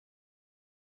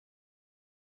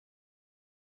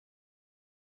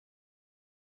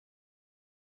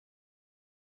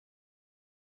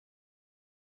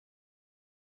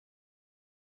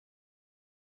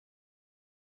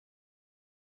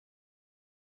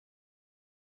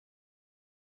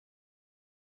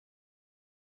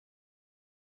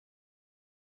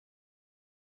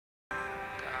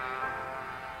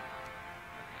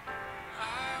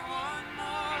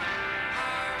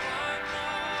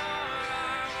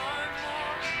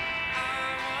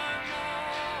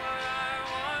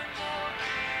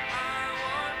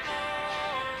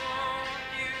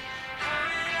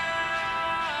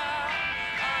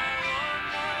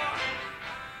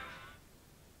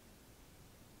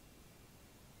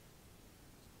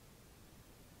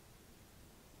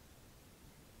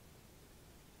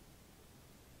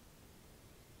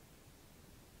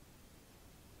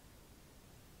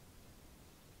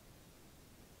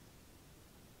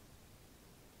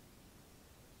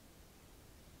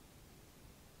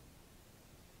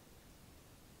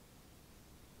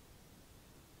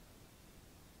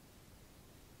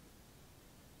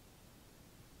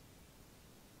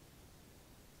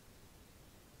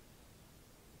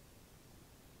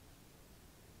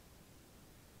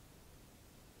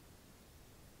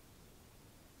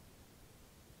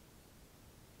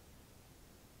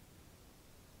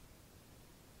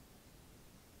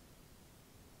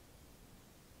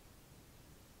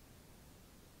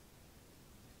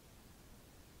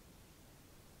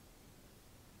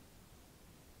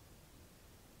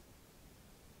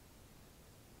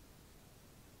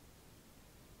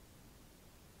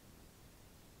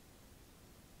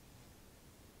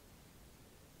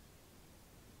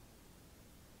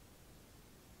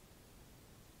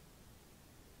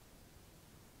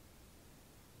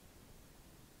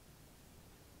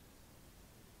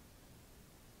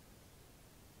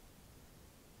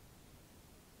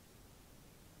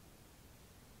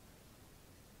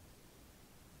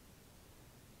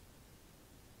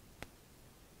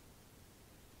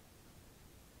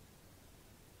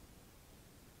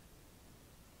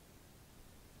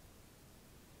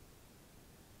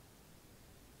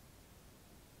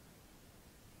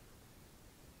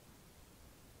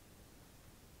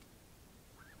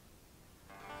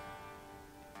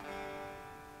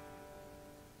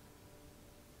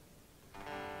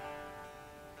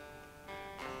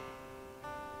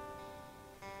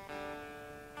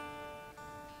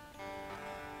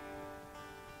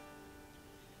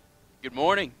Good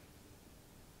morning.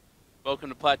 Welcome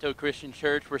to Plateau Christian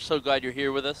Church. We're so glad you're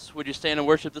here with us. Would you stand and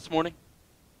worship this morning?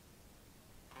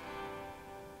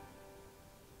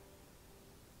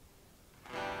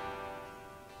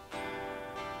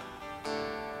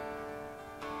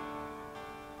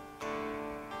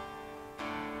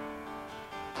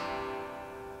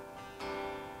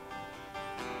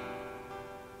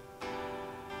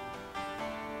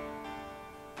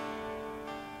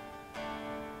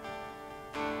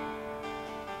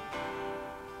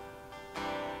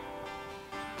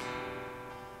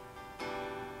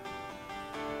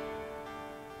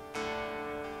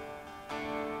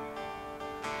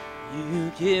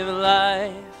 You give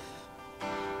life,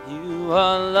 you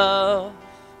are love,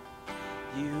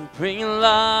 you bring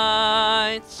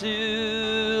light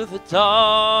to the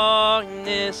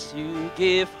darkness, you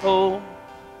give hope,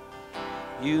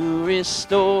 you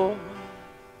restore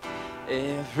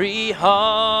every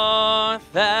heart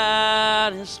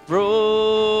that is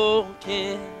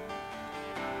broken.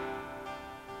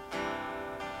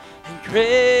 And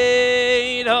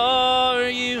great are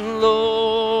you,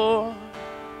 Lord.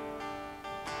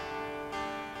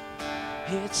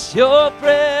 It's your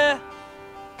breath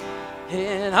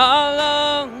in our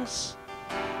lungs,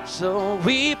 so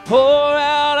we pour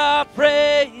out our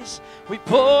praise. We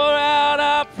pour out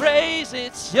our praise.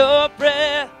 It's your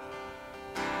breath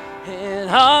in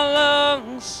our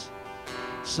lungs,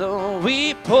 so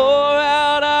we pour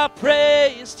out our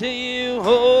praise to you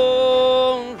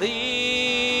only.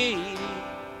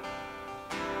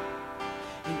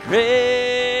 And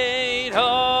great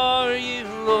are you,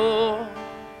 Lord.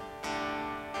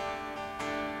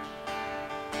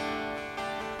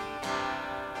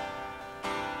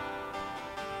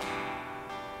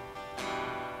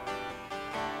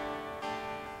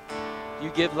 You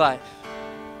give life.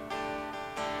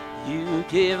 You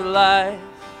give life.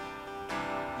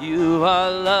 You are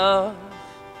love.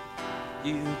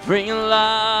 You bring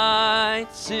light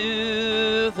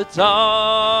to the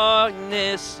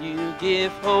darkness. You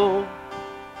give hope.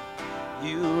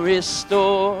 You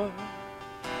restore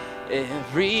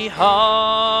every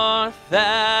heart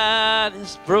that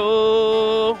is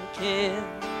broken.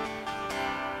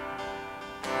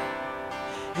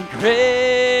 And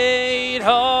great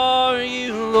are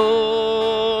you,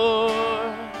 Lord.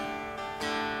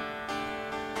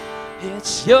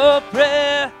 It's your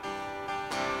breath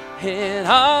in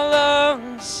our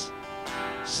lungs,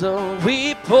 so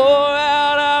we pour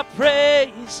out our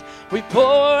praise. We pour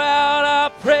out our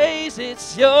praise.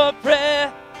 It's your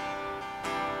breath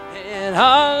in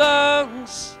our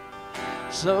lungs,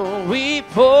 so we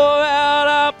pour out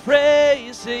our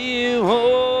praise to you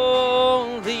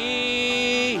only.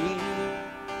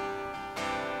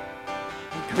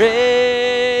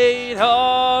 Great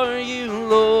are you,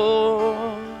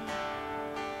 Lord.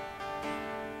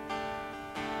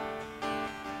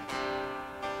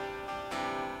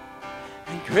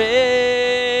 And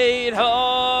great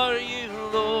are you,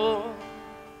 Lord.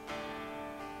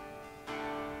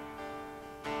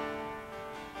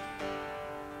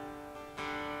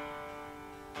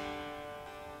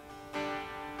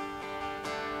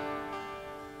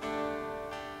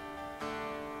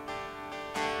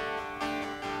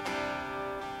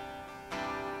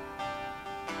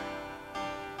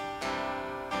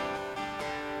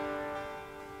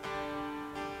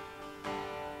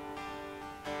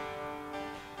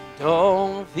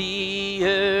 All the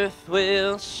earth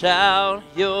will shout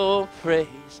your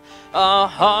praise. Our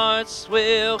hearts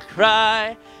will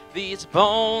cry. These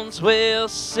bones will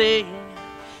sing.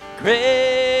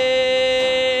 Great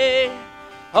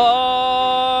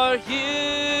are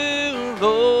you,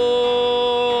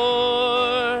 Lord.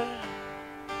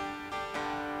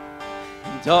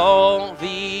 And all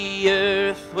the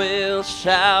earth will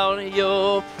shout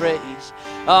your praise.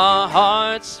 Our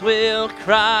hearts will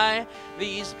cry.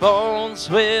 These bones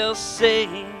will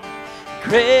sing.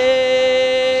 Great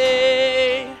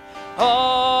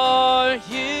are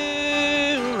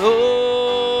you, Lord.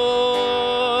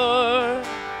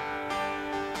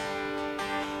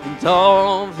 And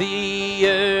all the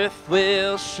earth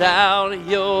will shout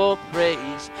your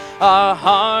praise. Our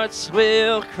hearts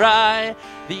will cry.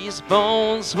 These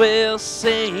bones will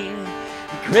sing.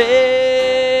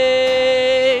 Great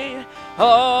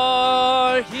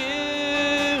are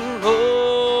you, Lord.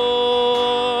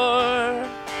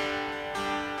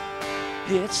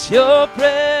 It's your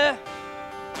breath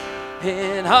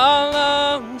in our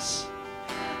lungs,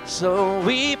 so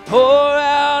we pour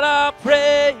out our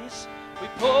praise. We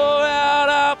pour out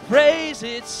our praise.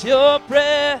 It's your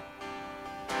breath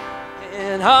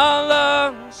in our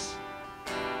lungs,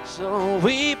 so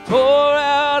we pour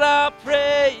out our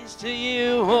praise to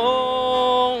you.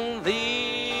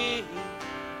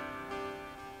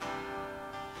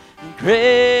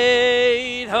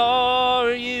 Great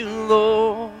are you,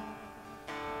 Lord.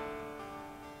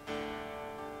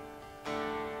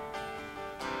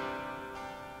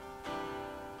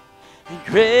 And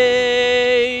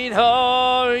great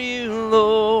are you,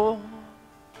 Lord.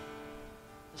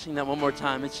 Let's sing that one more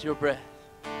time. It's your breath.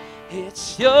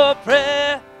 It's your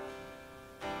breath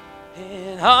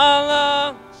in our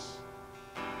lungs.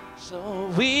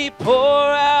 So we pour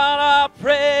out our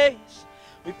praise.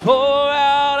 We pour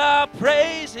out our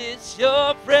praise. It's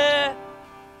your breath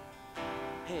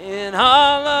in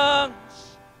our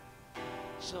lungs.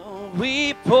 So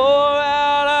we pour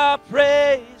out our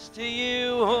praise to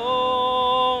you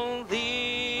only.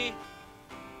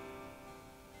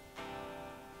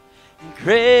 And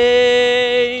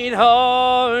great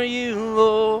are you,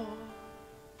 Lord.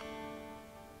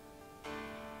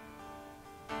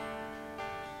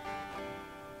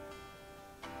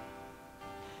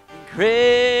 And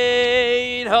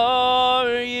great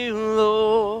are you,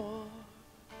 Lord.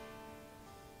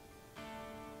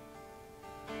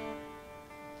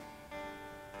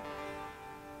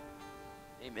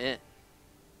 Amen.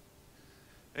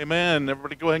 Amen.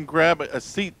 Everybody go ahead and grab a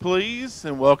seat, please,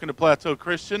 and welcome to Plateau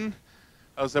Christian.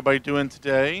 How's everybody doing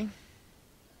today?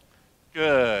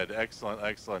 Good. Excellent,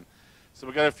 excellent. So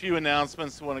we got a few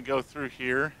announcements we want to go through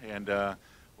here, and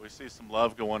we see some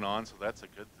love going on, so that's a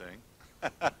good thing.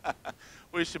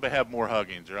 We should have more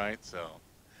huggings, right? So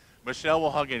Michelle will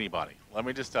hug anybody. Let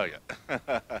me just tell you.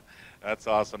 That's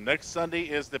awesome. Next Sunday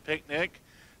is the picnic,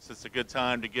 so it's a good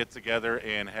time to get together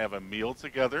and have a meal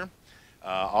together.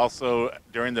 Also,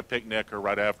 during the picnic or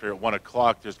right after at 1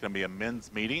 o'clock, there's going to be a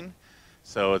men's meeting.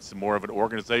 So it's more of an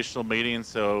organizational meeting.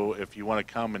 So if you want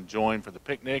to come and join for the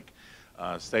picnic,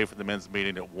 stay for the men's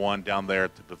meeting at 1 down there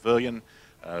at the pavilion.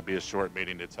 It'll be a short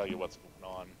meeting to tell you what's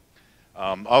going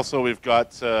on. Also, we've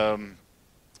got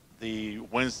the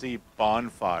Wednesday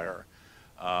bonfire.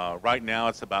 Right now,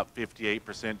 it's about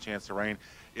 58% chance of rain.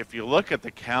 If you look at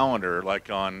the calendar, like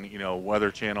on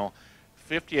Weather Channel,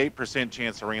 58%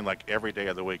 chance of rain like every day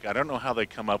of the week. I don't know how they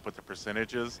come up with the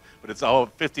percentages, but it's all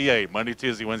 58, Monday,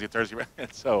 Tuesday, Wednesday, Thursday.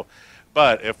 So,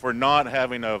 but if we're not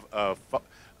having a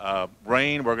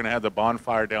rain, we're going to have the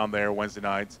bonfire down there Wednesday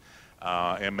nights,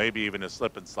 and maybe even a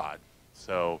slip and slide.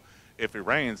 So if it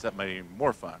rains, that may be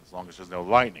more fun, as long as there's no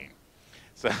lightning.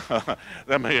 So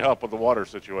that may help with the water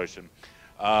situation.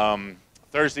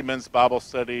 Thursday men's Bible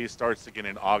study starts again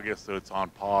in August, so it's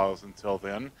on pause until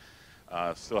then.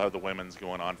 Still have the women's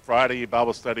going on. Friday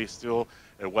Bible study still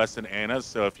at Weston Anna's,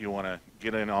 so if you want to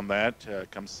get in on that,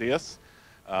 come see us.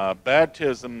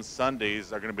 Baptism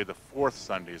Sundays are going to be the 4th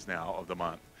Sundays now of the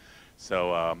month.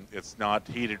 So it's not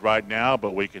heated right now,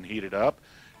 but we can heat it up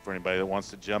for anybody that wants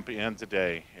to jump in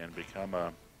today and become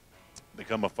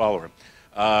a follower.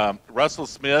 Russell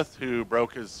Smith, who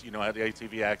broke his, had the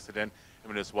ATV accident,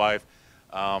 him and his wife,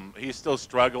 he's still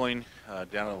struggling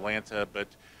down in Atlanta, but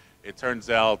it turns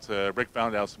out, Rick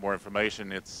found out some more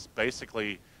information. It's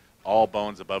basically all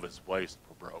bones above his waist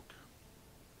were broke.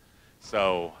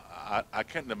 So I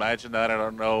couldn't imagine that. I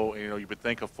don't know, you would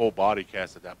think a full body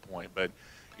cast at that point, but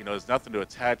there's nothing to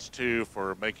attach to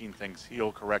for making things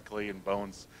heal correctly and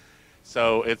bones.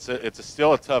 So it's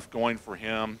still a tough going for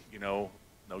him, no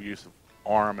use of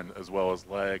arm and as well as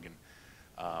leg.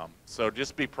 And so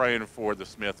just be praying for the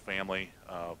Smith family.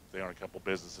 They own a couple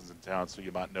businesses in town, so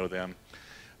you might know them.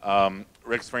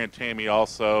 Rick's friend Tammy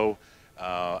also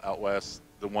out west,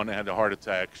 the one that had the heart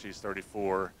attack, she's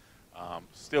 34.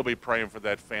 Still be praying for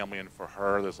that family and for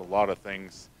her. There's a lot of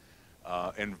things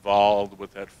involved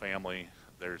with that family.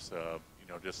 There's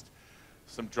just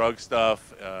some drug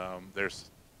stuff.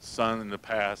 There's son in the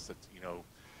past that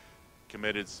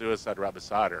committed suicide right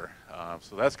beside her.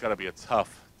 So that's got to be a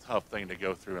tough thing to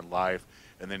go through in life.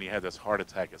 And then he had this heart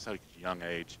attack at such a young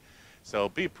age. So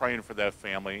be praying for that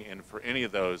family and for any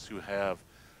of those who have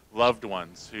loved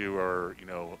ones who are,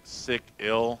 sick,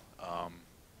 ill,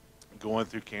 going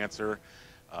through cancer.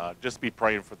 Just be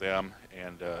praying for them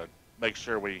and make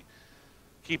sure we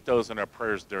keep those in our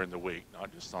prayers during the week,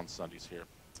 not just on Sundays here.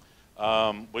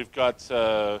 We've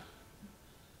got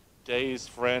Day's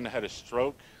friend had a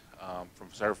stroke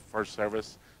from first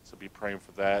service, so be praying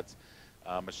for that.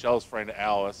 Michelle's friend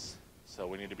Alice, so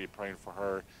we need to be praying for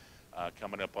her.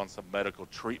 Coming up on some medical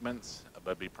treatments,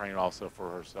 but be praying also for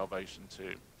her salvation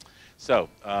too. So,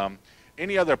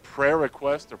 any other prayer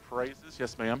requests or praises?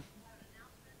 Yes, ma'am.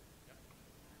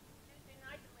 Tuesday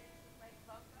night, the ladies will play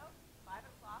Plateau. 5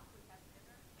 o'clock, we have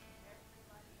dinner.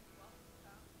 Everybody is welcome to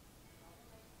come. You don't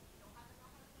have to know how to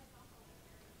play Plateau.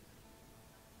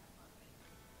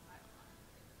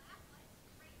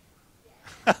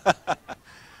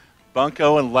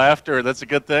 bunco and laughter. That's a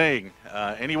good thing.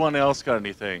 Anyone else got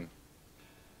anything?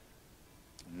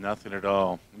 Nothing at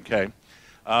all. Okay.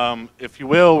 If you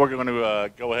will, we're going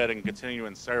to go ahead and continue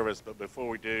in service. But before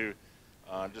we do,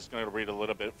 I'm just going to read a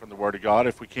little bit from the Word of God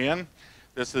if we can.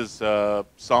 This is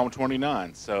Psalm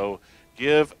 29. So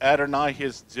give Adonai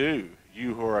his due,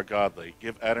 you who are godly.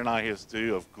 Give Adonai his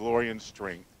due of glory and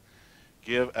strength.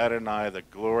 Give Adonai the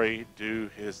glory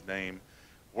due his name.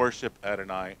 Worship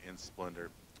Adonai in splendor.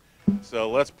 So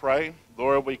let's pray.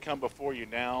 Lord, we come before you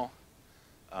now.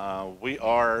 We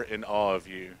are in awe of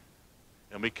you.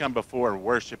 And we come before and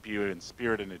worship you in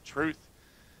spirit and in truth.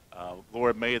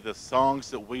 Lord, may the songs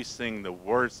that we sing, the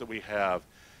words that we have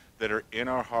that are in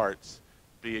our hearts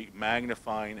be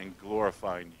magnifying and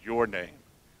glorifying your name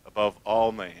above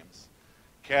all names.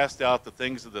 Cast out the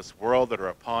things of this world that are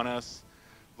upon us.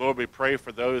 Lord, we pray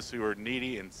for those who are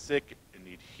needy and sick and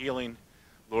need healing.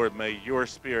 Lord, may your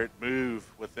spirit move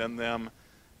within them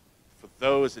for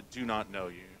those that do not know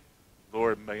you.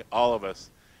 Lord, may all of us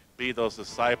be those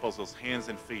disciples, those hands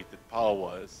and feet that Paul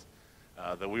was,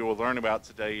 that we will learn about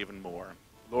today even more.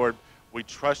 Lord, we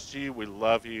trust you, we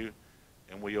love you,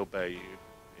 and we obey you.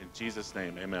 In Jesus'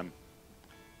 name, amen.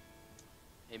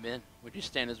 Amen. Would you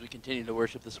stand as we continue to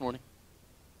worship this morning?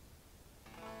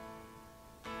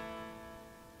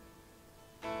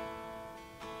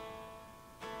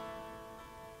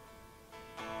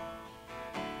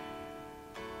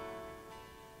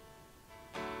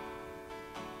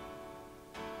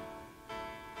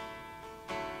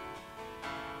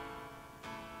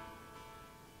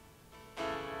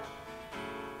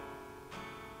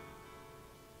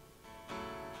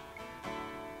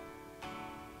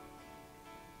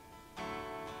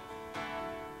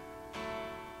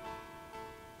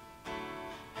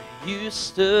 You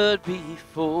stood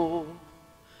before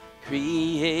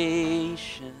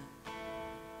creation,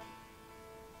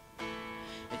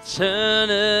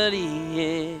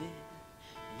 eternity in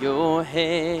your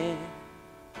hand.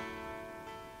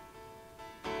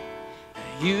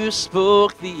 You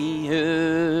spoke the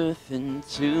earth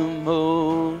into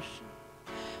motion,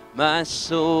 my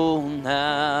soul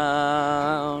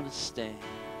now to stand.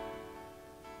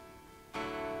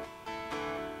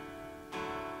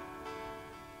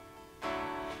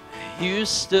 You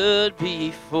stood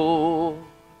before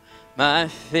my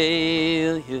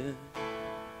failure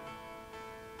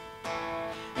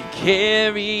and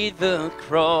carried the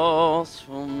cross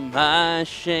for my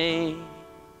shame.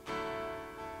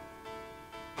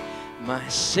 My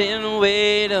sin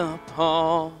weighed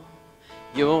upon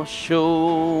your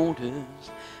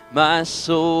shoulders, my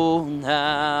soul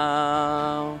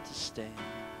now to stand.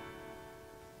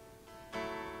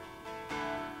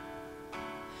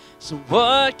 So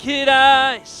what could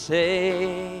I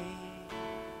say?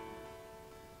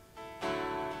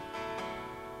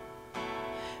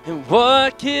 And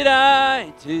what could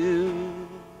I do?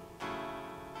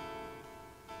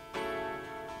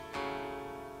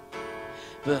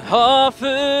 But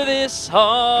offer this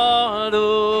heart,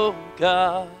 oh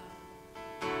God,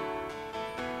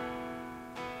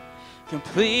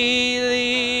 completely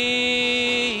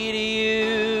to you.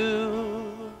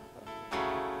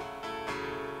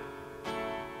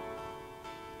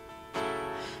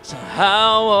 So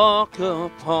I'll walk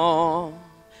upon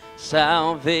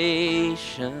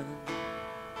salvation,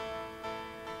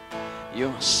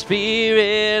 your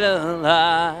spirit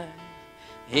alive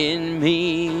in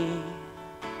me,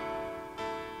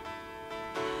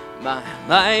 my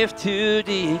life to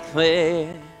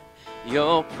declare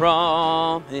your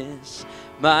promise,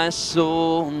 my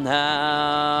soul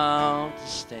now to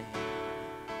stand.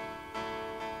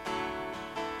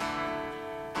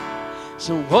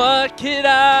 So what could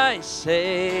I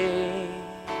say?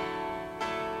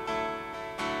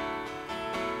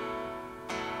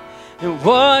 And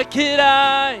what could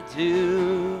I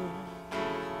do?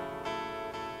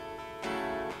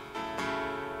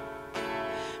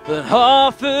 But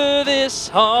offer this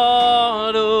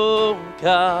heart, oh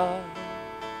God,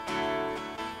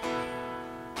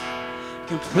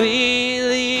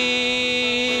 completely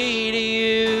to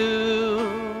you.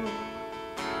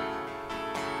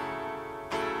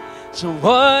 So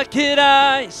what could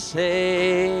I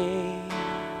say?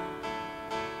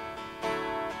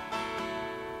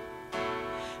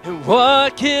 And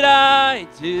what could I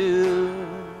do?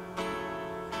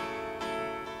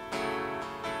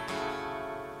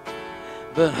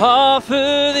 But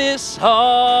offer this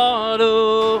heart,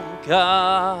 oh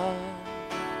God,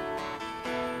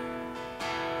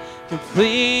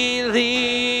 completely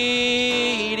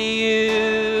to you.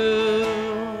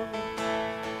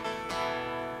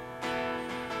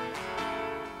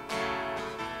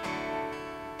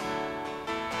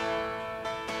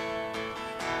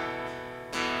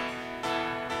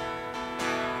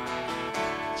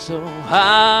 So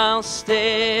I'll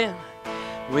stand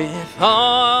with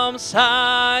arms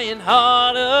high and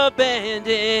heart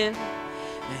abandoned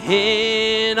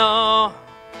in awe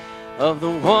of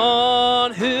the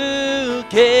one who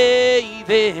gave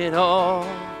it all.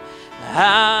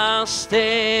 I'll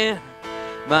stand,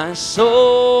 my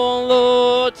soul,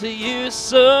 Lord, to you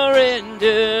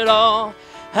surrendered all.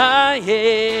 I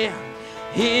am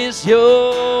is yours.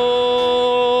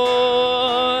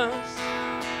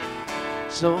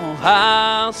 So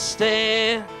I'll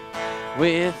stand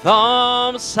with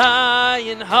arms high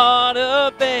and heart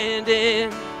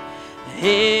abandoned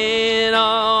in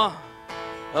awe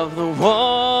of the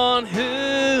one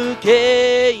who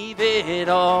gave it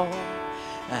all.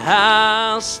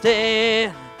 I'll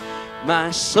stand,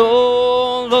 my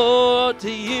soul, Lord,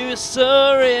 to you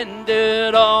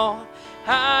surrendered all.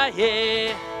 I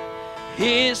am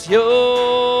is yours.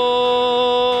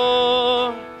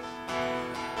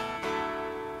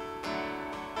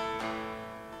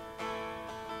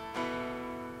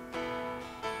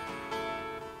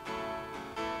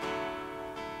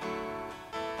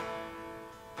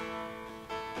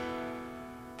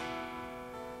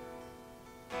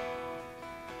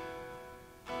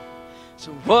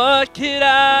 So what could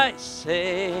I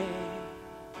say?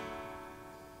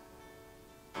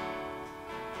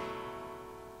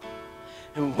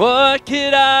 And what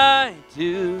could I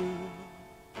do?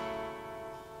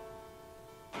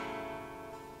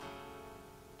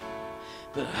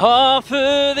 But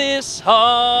offer this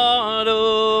heart,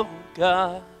 oh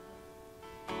God,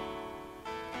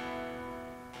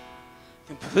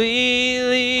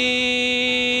 completely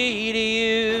to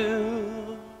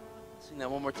you. Sing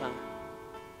that one more time.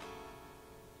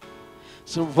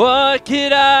 So what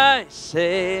could I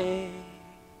say?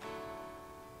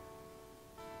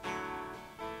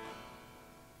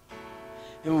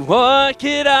 And what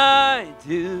could I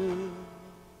do?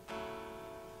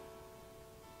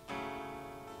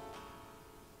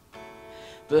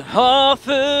 But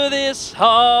offer this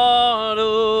heart,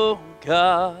 oh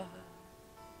God,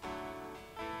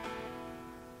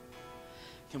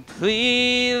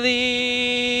 completely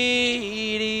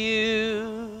to you.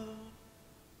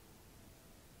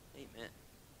 Amen.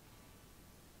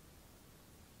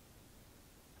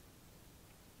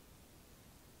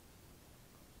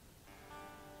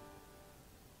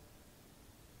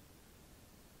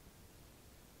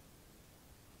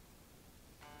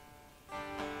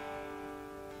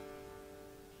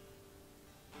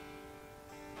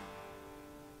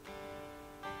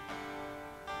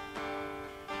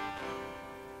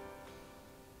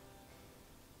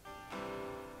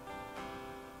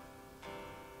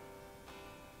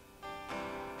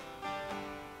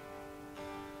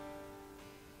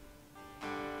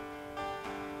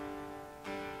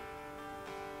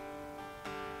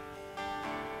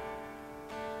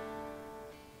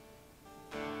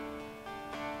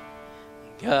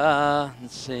 God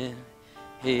sent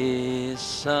his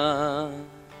Son.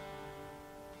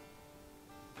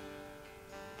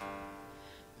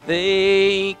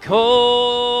 They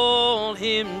called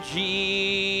him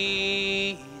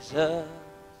Jesus.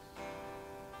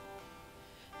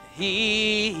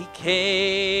 He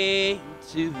came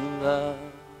to love.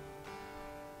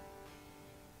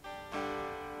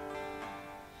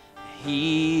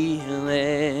 Heal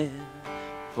and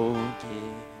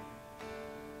forgive.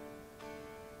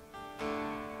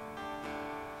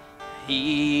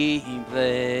 He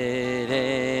bled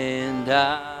and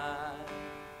died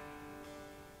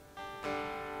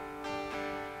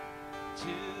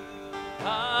to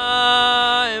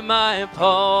buy my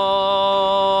pardon.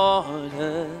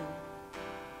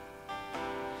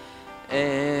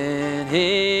 An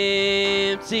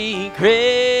empty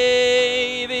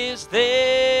grave is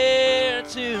there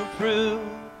to prove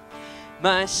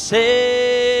my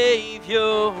Savior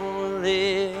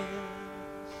lives.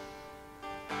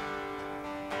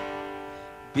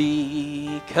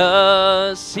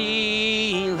 Because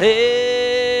he lived,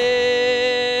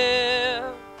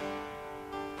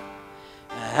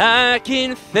 I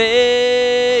can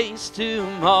face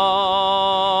tomorrow.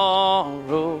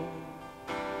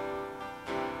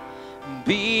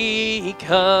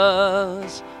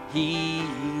 Because he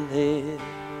lives,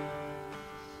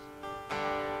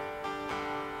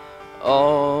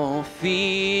 all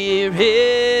fear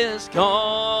is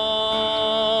gone.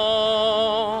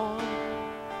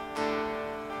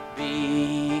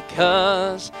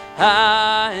 Because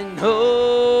I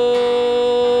know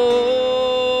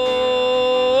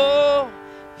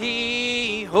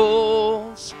he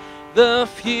holds the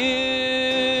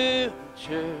future,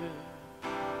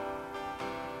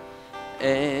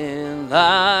 and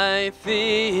life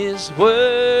is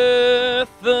worth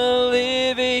the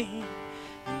living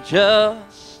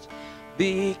just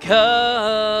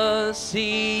because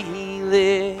he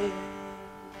lives.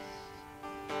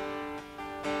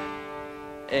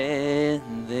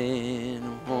 And then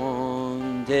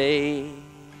one day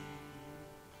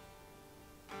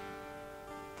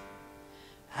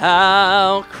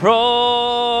I'll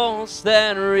cross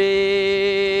that river.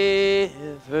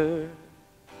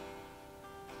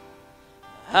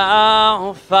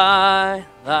 I'll fight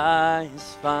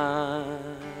life's fight.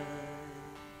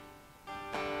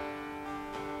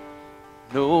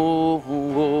 No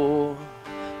war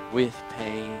with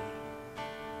pain.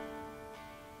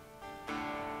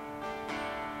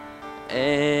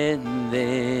 And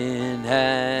then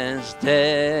as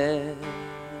death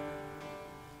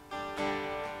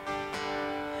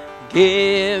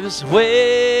gives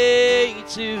way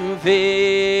to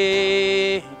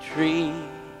victory,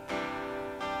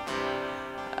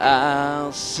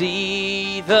 I'll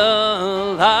see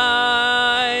the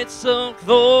lights of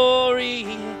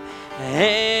glory,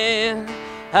 and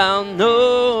I'll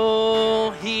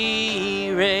know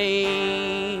he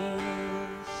reigns,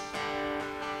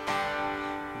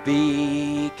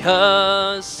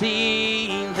 because he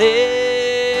lives.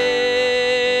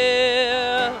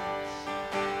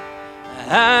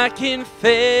 I can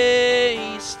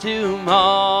face tomorrow,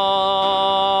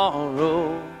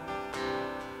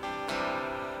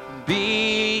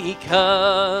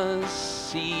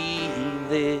 because he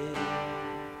lives.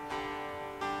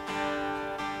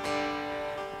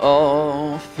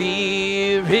 All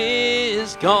fear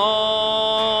is gone,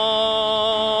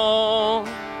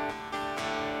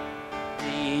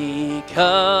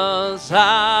 because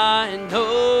I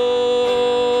know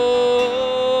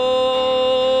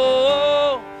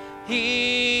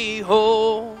he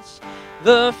holds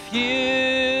the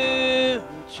future,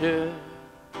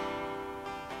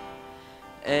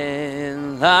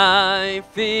 and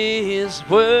life is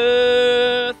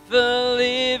worth the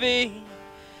living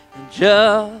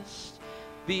just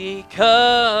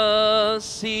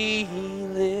because he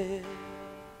lives.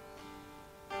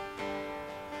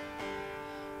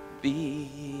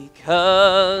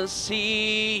 Because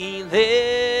he lives,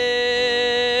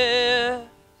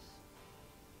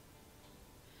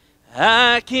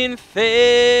 I can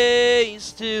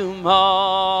face tomorrow,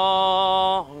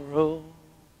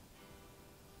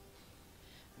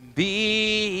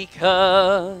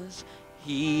 because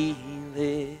he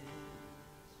lives.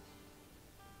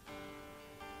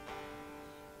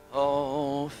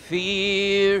 All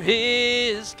fear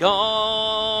is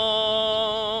gone,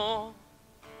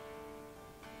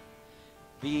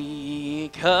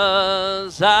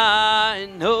 because I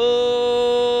know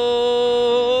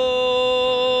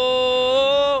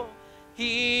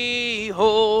he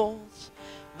holds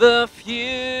the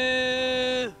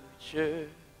future,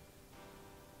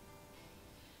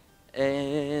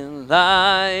 and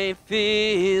life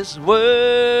is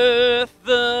worth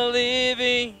the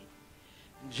living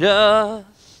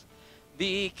just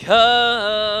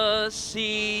because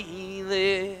he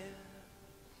lives.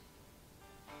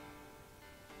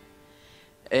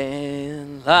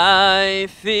 And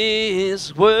life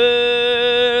is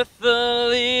worth the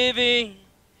living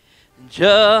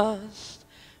just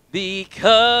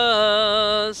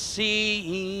because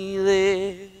he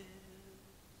lives.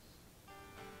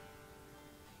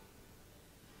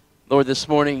 Lord, this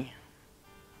morning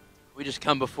we just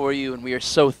come before you, and we are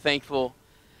so thankful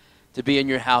to be in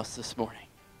your house this morning.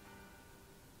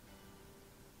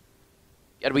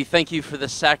 God, we thank you for the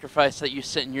sacrifice that you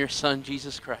sent in your Son,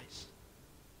 Jesus Christ.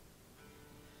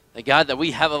 That God, that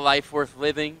we have a life worth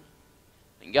living,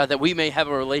 and God, that we may have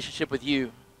a relationship with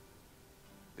you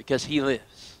because he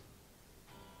lives.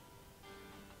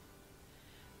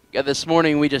 God, this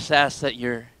morning we just ask that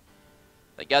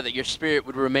God, that your Spirit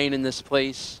would remain in this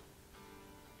place.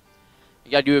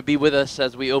 God, you would be with us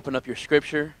as we open up your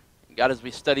scripture. And God, as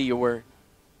we study your word.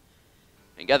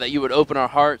 And God, that you would open our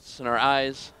hearts and our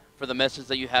eyes for the message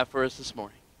that you have for us this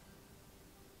morning.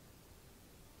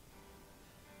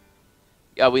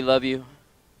 God, we love you.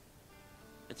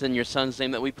 It's in your Son's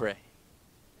name that we pray.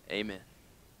 Amen.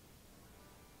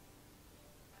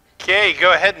 Okay,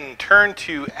 go ahead and turn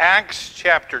to Acts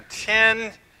chapter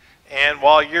 10. And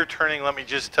while you're turning, let me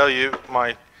just tell you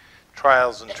my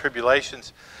trials and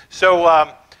tribulations. So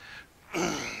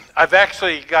I've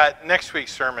actually got next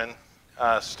week's sermon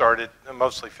started,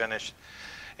 mostly finished.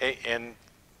 And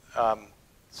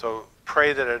so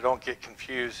pray that I don't get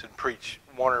confused and preach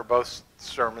one or both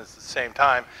sermons at the same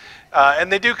time. And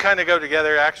they do kind of go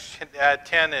together. Acts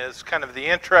 10 is kind of the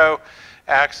intro.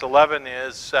 Acts 11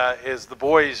 is the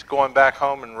boys going back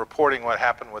home and reporting what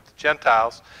happened with the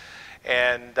Gentiles.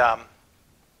 And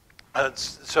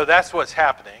So that's what's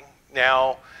happening.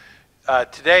 Now,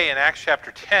 today in Acts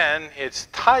chapter 10, it's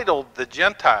titled The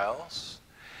Gentiles.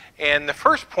 And the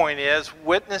first point is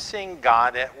witnessing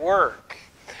God at work.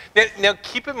 Now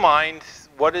keep in mind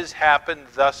what has happened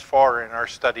thus far in our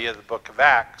study of the book of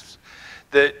Acts.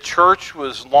 The church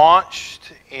was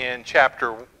launched in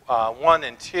chapter 1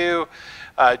 and 2.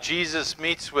 Jesus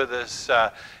meets with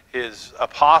his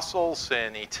apostles,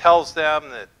 and he tells them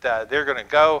that they're going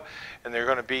to go and they're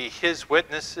going to be his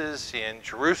witnesses in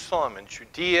Jerusalem and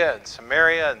Judea and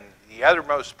Samaria and the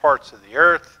uttermost parts of the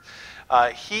earth.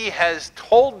 He has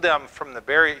told them from the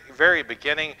very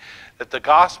beginning that the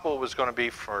gospel was going to be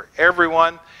for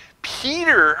everyone.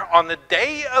 Peter, on the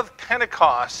day of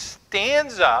Pentecost,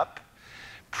 stands up,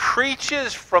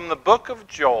 preaches from the book of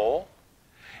Joel,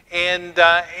 and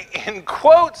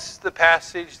quotes the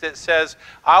passage that says,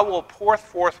 "I will pour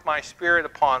forth my spirit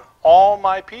upon all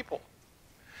my people."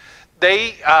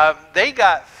 They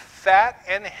got fat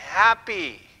and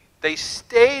happy. They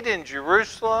stayed in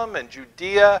Jerusalem and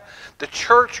Judea. The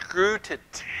church grew to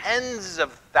tens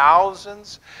of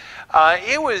thousands.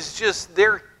 It was just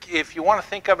their, if you want to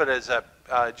think of it as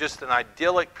just an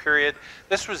idyllic period,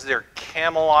 this was their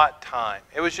Camelot time.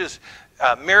 It was just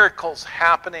miracles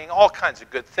happening, all kinds of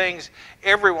good things.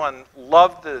 Everyone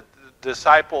loved the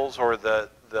disciples or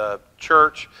the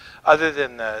church, other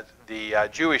than the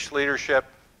Jewish leadership.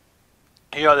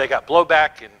 You know, they got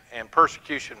blowback and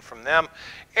persecution from them.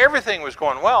 Everything was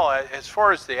going well. As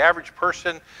far as the average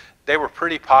person, they were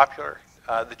pretty popular.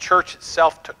 The church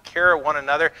itself took care of one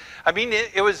another. I mean,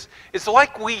 it's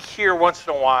like we hear once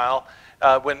in a while,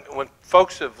 when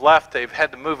folks have left, they've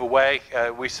had to move away.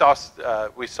 We saw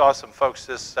some folks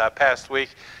this past week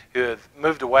who have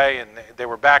moved away, and they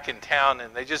were back in town,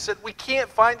 and they just said, "We can't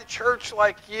find a church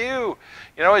like you."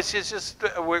 You know, it's just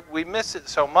we miss it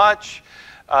so much,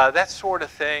 that sort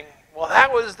of thing. Well,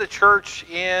 that was the church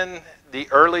in the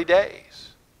early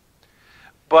days.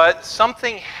 But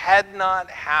something had not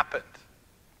happened.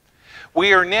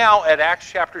 We are now at Acts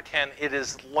chapter 10. It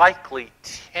is likely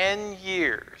 10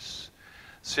 years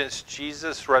since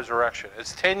Jesus' resurrection.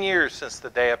 It's 10 years since the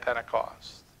day of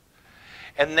Pentecost.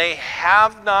 And they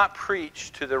have not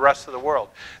preached to the rest of the world.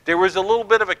 There was a little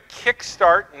bit of a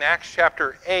kickstart in Acts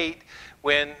chapter 8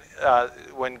 when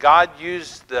God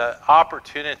used the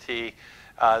opportunity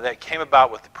that came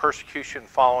about with the persecution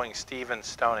following Stephen's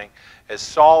stoning. As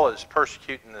Saul is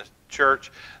persecuting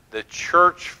the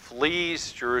church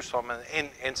flees Jerusalem,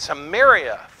 and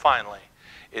Samaria finally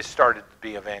is started to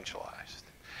be evangelized.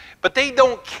 But they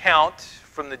don't count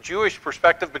from the Jewish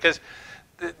perspective, because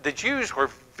the Jews were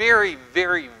very,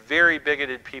 very, very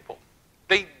bigoted people.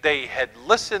 They had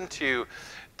listened to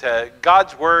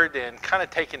God's word and kind of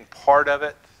taken part of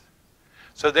it.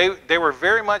 So they were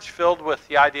very much filled with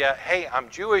the idea, hey, I'm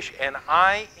Jewish and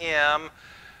I'm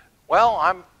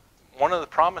one of the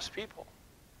promised people.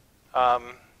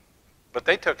 But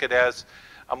they took it as,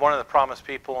 I'm one of the promised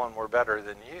people and we're better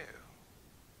than you.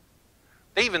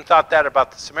 They even thought that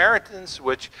about the Samaritans,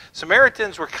 which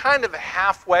Samaritans were kind of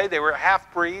halfway. They were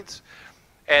half-breeds.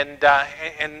 And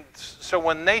so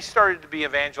when they started to be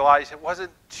evangelized, it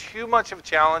wasn't too much of a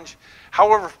challenge.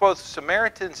 However, for both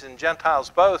Samaritans and Gentiles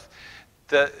both,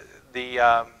 the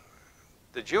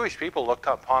Jewish people looked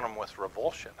upon them with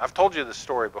revulsion. I've told you this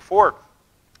story before.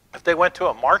 If they went to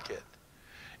a market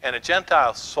and a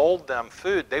Gentile sold them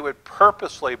food, they would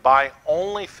purposely buy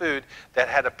only food that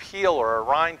had a peel or a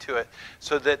rind to it,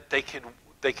 so that they could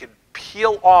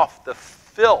peel off the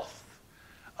filth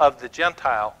of the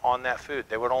Gentile on that food.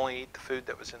 They would only eat the food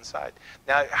that was inside.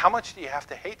 Now, how much do you have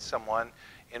to hate someone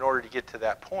in order to get to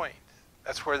that point?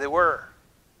 That's where they were.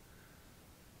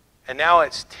 And now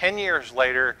it's 10 years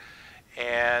later,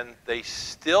 and they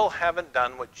still haven't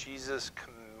done what Jesus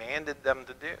commanded them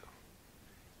to do.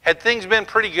 Had things been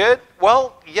pretty good?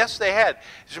 Well, yes, they had.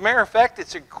 As a matter of fact,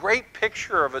 it's a great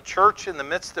picture of a church in the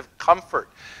midst of comfort.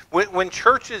 When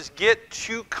churches get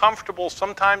too comfortable,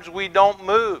 sometimes we don't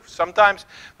move. Sometimes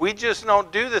we just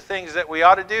don't do the things that we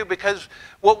ought to do, because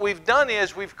what we've done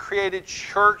is we've created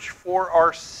church for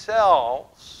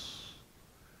ourselves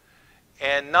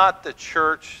and not the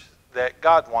church that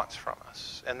God wants from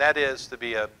us. And that is to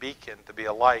be a beacon, to be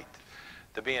a light,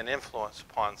 to be an influence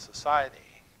upon society.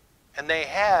 And they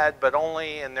had, but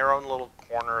only in their own little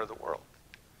corner of the world.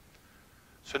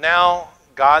 So now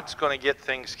God's going to get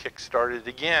things kick-started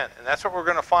again. And that's what we're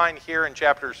going to find here in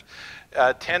chapters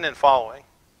 10 and following.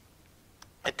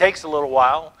 It takes a little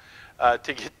while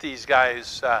to get these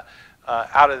guys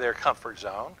out of their comfort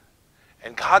zone.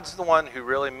 And God's the one who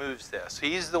really moves this.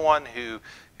 He's the one who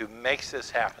makes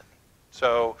this happen.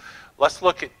 So let's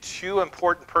look at two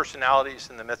important personalities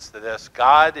in the midst of this.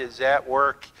 God is at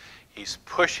work. He's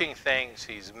pushing things.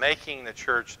 He's making the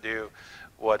church do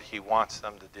what he wants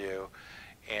them to do.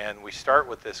 And we start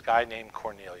with this guy named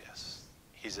Cornelius.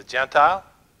 He's a Gentile.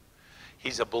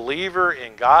 He's a believer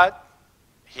in God.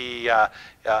 He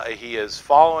is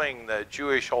following the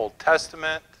Jewish Old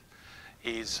Testament.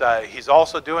 He's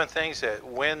also doing things that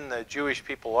win the Jewish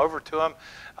people over to him.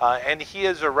 And he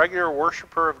is a regular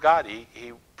worshiper of God.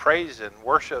 He prays and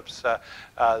worships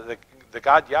the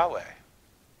God Yahweh.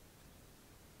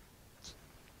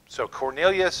 So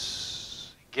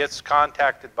Cornelius gets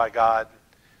contacted by God.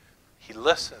 He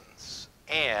listens.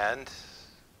 And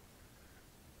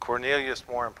Cornelius,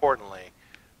 more importantly,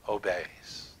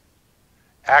 obeys.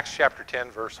 Acts chapter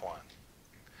 10, verse 1.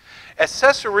 At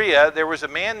Caesarea, there was a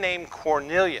man named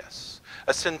Cornelius,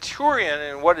 a centurion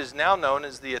in what is now known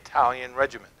as the Italian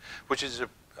regiment, which is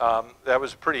that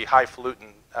was a pretty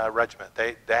highfalutin regiment.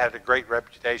 They had a great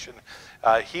reputation.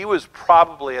 He was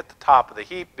probably at the top of the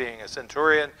heap, being a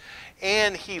centurion,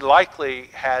 and he likely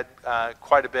had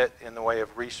quite a bit in the way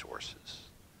of resources,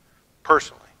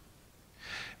 personally.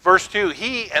 Verse 2,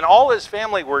 he and all his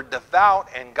family were devout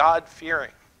and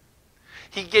God-fearing.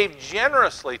 He gave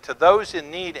generously to those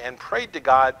in need and prayed to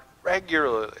God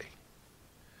regularly.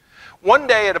 One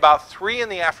day at about 3 in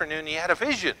the afternoon, he had a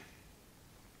vision.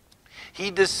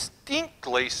 He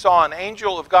distinctly saw an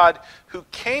angel of God who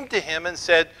came to him and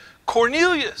said,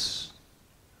 "Cornelius."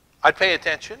 I'd pay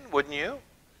attention, wouldn't you?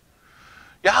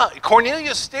 Yeah,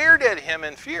 Cornelius stared at him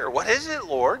in fear. "What is it,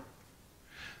 Lord?"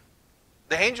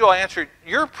 The angel answered,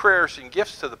 "Your prayers and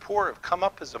gifts to the poor have come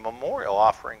up as a memorial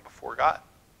offering before God."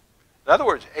 In other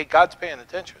words, hey, God's paying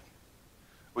attention.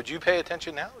 Would you pay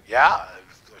attention now? Yeah,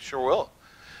 I sure will.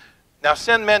 Now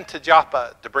send men to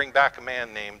Joppa to bring back a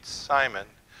man named Simon,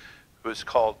 who is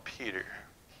called Peter.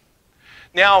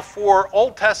 Now, for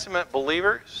Old Testament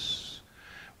believers,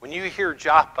 when you hear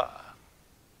Joppa,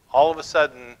 all of a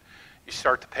sudden you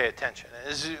start to pay attention.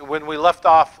 When we left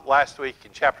off last week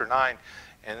in chapter 9,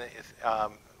 and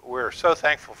we're so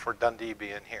thankful for Dundee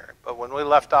being here, but when we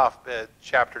left off at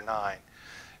chapter 9,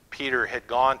 Peter had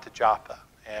gone to Joppa,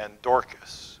 and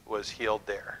Dorcas was healed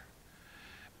there.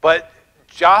 But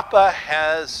Joppa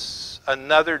has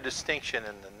another distinction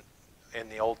in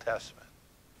the Old Testament.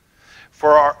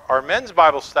 For our men's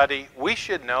Bible study, we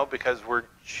should know, because we're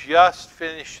just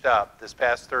finished up this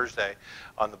past Thursday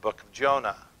on the book of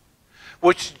Jonah,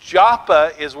 which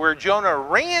Joppa is where Jonah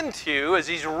ran to as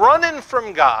he's running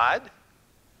from God,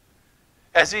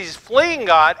 as he's fleeing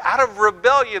God out of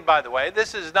rebellion, by the way.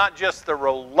 This is not just the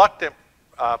reluctant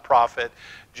prophet.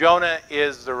 Jonah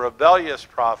is the rebellious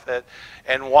prophet.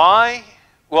 And why?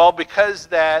 Well, because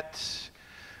that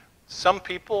some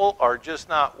people are just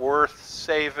not worth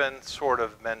saving sort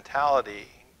of mentality.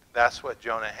 That's what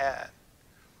Jonah had.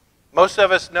 Most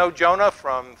of us know Jonah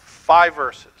from 5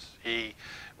 verses. He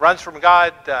runs from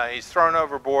God, he's thrown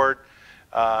overboard,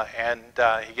 and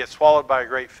he gets swallowed by a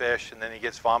great fish, and then he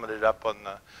gets vomited up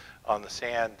on the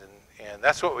sand. And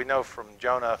that's what we know from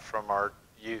Jonah from our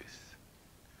youth.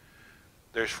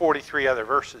 There's 43 other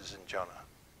verses in Jonah.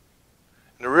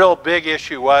 And the real big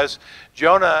issue was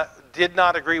Jonah did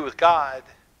not agree with God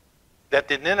that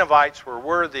the Ninevites were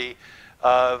worthy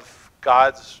of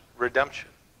God's redemption.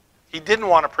 He didn't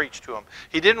want to preach to them.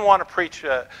 He didn't want to preach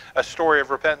a story of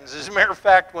repentance. As a matter of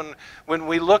fact, when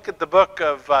we look at the book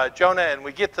of Jonah and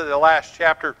we get to the last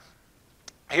chapter,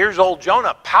 here's old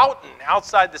Jonah pouting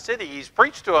outside the city. He's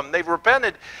preached to them. They've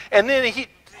repented. And then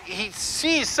he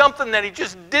sees something that he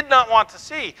just did not want to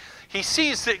see. He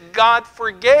sees that God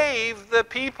forgave the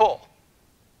people.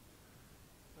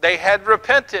 They had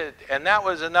repented, and that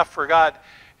was enough for God.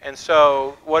 And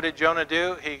so what did Jonah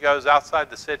do? He goes outside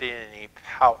the city and he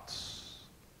pouts.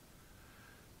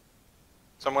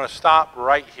 So I'm going to stop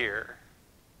right here,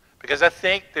 because I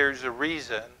think there's a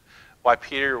reason why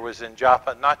Peter was in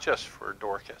Joppa, not just for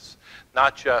Dorcas,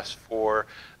 not just for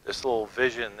this little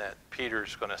vision that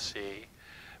Peter's going to see,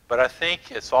 but I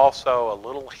think it's also a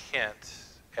little hint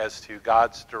as to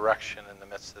God's direction in the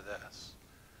midst of this.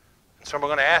 And so I'm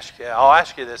going to ask you, I'll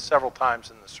ask you this several times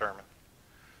in the sermon,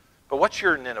 but what's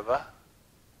your Nineveh?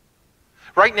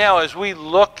 Right now, as we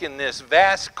look in this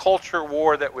vast culture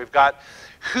war that we've got,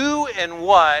 who and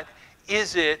what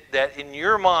is it that in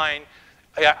your mind,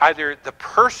 either the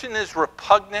person is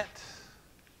repugnant,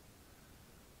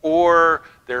 or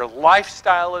their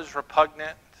lifestyle is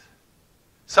repugnant,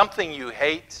 something you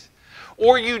hate,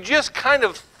 or you just kind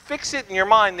of fix it in your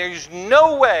mind, there's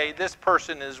no way this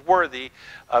person is worthy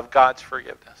of God's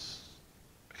forgiveness?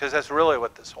 Because that's really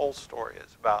what this whole story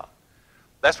is about.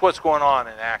 That's what's going on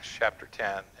in Acts chapter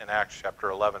 10 and Acts chapter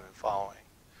 11 and following.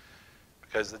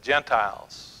 Because the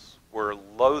Gentiles were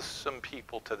loathsome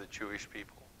people to the Jewish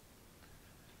people.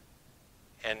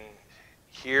 And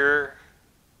here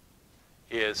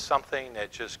is something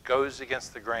that just goes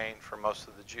against the grain for most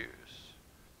of the Jews.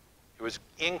 It was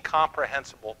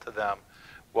incomprehensible to them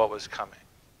what was coming.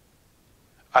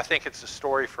 I think it's a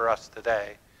story for us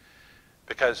today,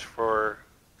 because for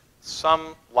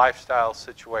some lifestyle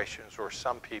situations or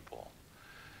some people,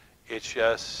 it's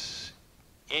just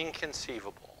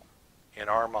inconceivable in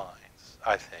our minds,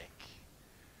 I think,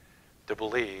 to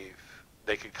believe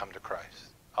they could come to Christ.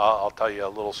 I'll tell you a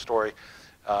little story.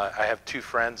 I have two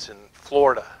friends in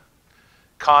Florida.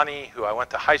 Connie, who I went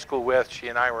to high school with, she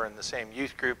and I were in the same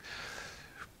youth group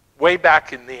way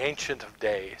back in the ancient of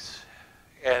days.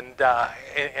 And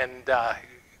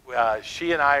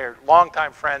she and I are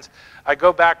longtime friends. I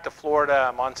go back to Florida.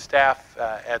 I'm on staff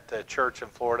at the church in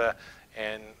Florida,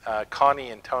 and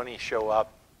Connie and Tony show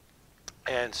up.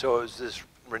 And so it was this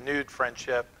renewed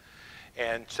friendship.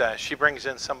 And she brings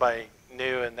in somebody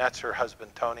new, and that's her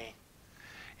husband, Tony.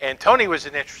 And Tony was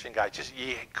an interesting guy.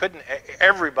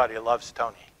 Everybody loves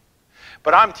Tony.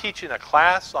 But I'm teaching a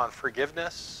class on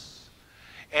forgiveness,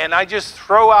 and I just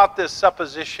throw out this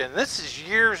supposition. This is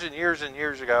years and years and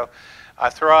years ago.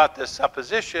 I throw out this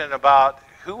supposition about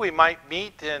who we might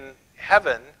meet in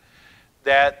heaven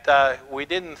that we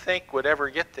didn't think would ever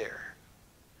get there.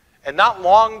 And not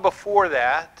long before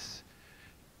that,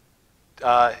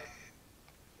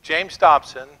 James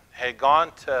Dobson had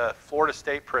gone to Florida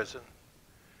State Prison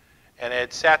and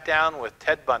had sat down with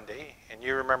Ted Bundy, and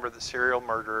you remember the serial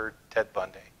murderer Ted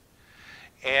Bundy.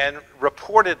 And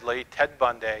reportedly, Ted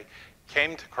Bundy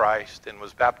came to Christ and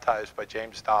was baptized by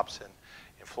James Dobson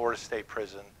in Florida State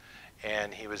Prison,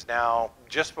 and he was now,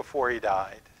 just before he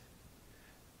died,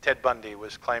 Ted Bundy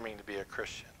was claiming to be a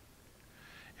Christian.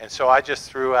 And so I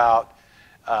just threw out,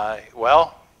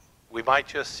 well, we might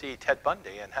just see Ted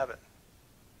Bundy in heaven.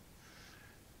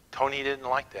 Tony didn't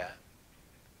like that.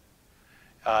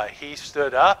 He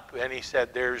stood up and he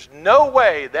said, there's no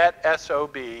way that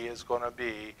SOB is going to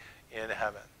be in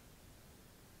heaven.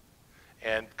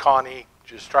 And Connie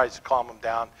just tries to calm him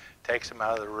down, takes him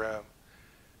out of the room.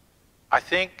 I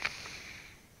think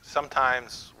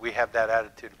sometimes we have that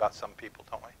attitude about some people,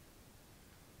 don't we?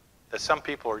 That some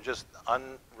people are just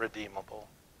unredeemable.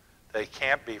 They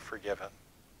can't be forgiven.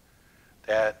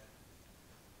 That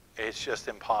it's just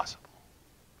impossible.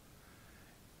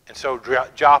 And so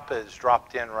Joppa is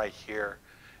dropped in right here,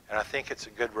 and I think it's a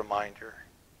good reminder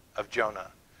of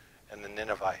Jonah and the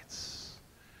Ninevites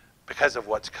because of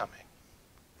what's coming.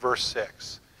 Verse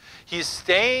 6. He's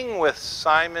staying with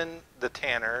Simon the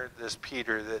tanner, this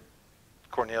Peter that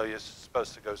Cornelius is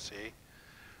supposed to go see,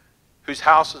 whose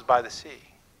house is by the sea.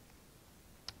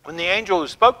 When the angel who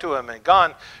spoke to him had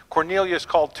gone, Cornelius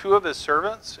called two of his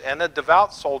servants and a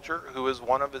devout soldier who was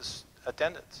one of his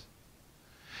attendants.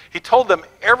 He told them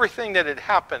everything that had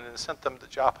happened and sent them to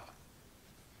Joppa.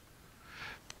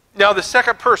 Now, the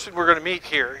second person we're going to meet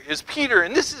here is Peter,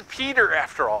 and this is Peter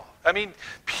after all. I mean,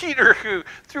 Peter, who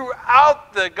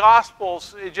throughout the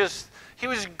Gospels, he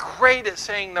was great at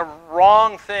saying the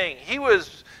wrong thing. He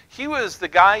was the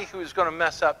guy who was going to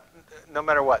mess up no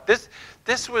matter what.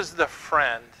 This was the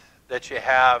friend that you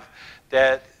have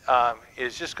that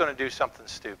is just going to do something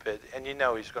stupid, and you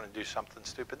know he's going to do something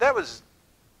stupid. That was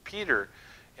Peter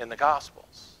in the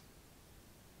Gospels.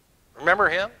 Remember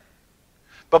him?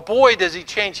 But boy, does he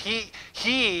change.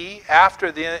 He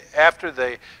after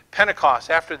the Pentecost,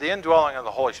 after the indwelling of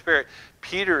the Holy Spirit,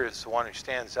 Peter is the one who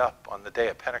stands up on the day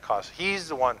of Pentecost. He's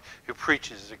the one who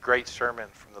preaches a great sermon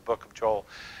from the book of Joel.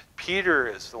 Peter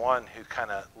is the one who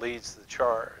kind of leads the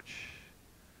charge.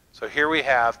 So here we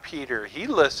have Peter. He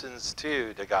listens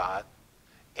too to God,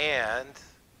 and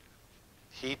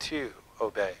he too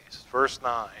obeys. Verse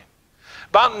 9.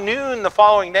 About noon the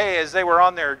following day, as they were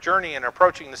on their journey and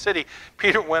approaching the city,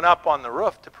 Peter went up on the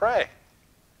roof to pray.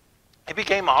 He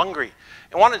became hungry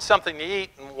and wanted something to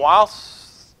eat, and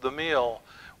whilst the meal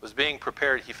was being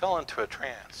prepared, he fell into a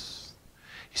trance.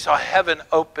 He saw heaven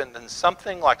opened and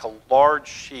something like a large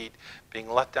sheet being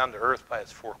let down to earth by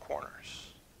its four corners.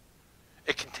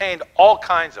 It contained all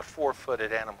kinds of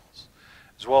four-footed animals,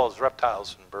 as well as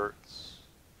reptiles and birds.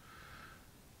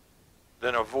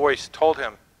 Then a voice told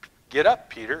him, "Get up,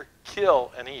 Peter,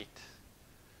 kill and eat."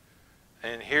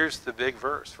 And here's the big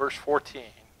verse, verse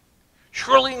 14.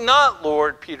 "Surely not,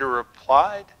 Lord," Peter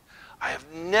replied. "I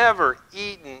have never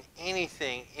eaten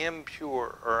anything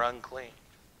impure or unclean."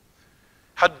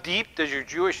 How deep does your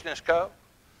Jewishness go?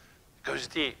 It goes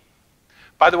deep.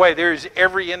 By the way, there's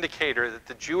every indicator that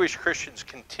the Jewish Christians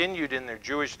continued in their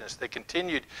Jewishness. They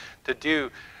continued to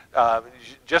do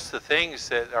just the things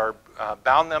that are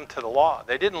bound them to the law.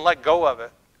 They didn't let go of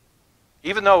it.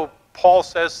 Even though Paul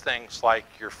says things like,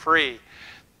 you're free,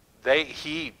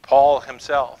 Paul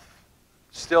himself,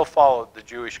 still followed the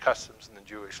Jewish customs and the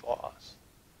Jewish laws.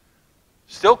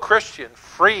 Still Christian,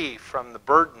 free from the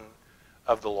burden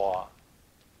of the law,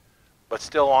 but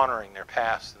still honoring their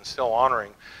past and still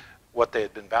honoring what they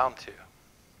had been bound to.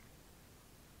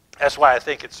 That's why I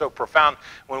think it's so profound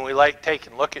when we take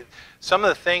and look at some of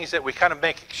the things that we kind of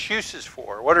make excuses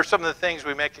for. What are some of the things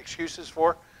we make excuses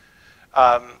for?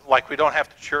 Like we don't have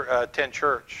to attend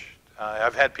church.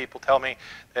 I've had people tell me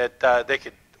that they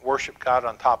could worship God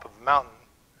on top of a mountain,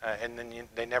 and then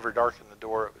they never darken the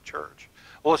door of a church.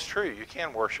 Well, it's true. You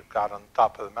can worship God on the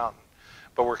top of the mountain.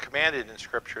 But we're commanded in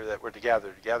Scripture that we're to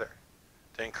gather together,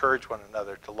 to encourage one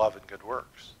another to love and good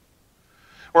works.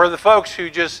 Or the folks who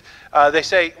just, they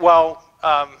say, well,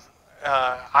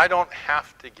 I don't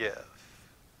have to give.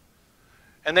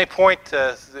 And they point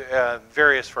to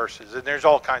various verses, and there's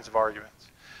all kinds of arguments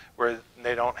where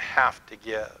they don't have to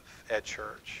give at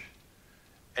church.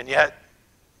 And yet,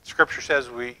 Scripture says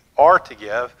we are to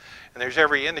give, and there's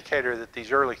every indicator that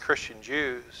these early Christian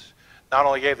Jews not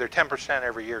only gave their 10%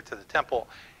 every year to the temple,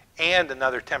 and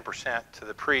another 10% to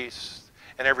the priests,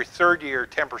 and every third year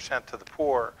 10% to the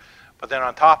poor, but then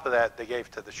on top of that, they gave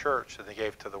to the church, and they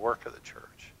gave to the work of the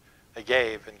church. They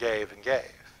gave and gave and gave.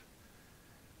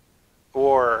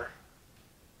 Or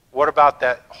what about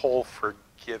that whole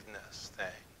forgiveness thing?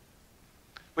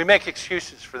 We make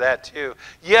excuses for that too.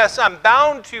 Yes, I'm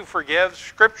bound to forgive.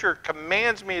 Scripture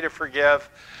commands me to forgive,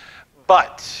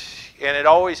 but, and it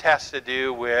always has to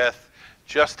do with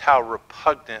just how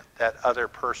repugnant that other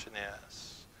person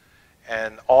is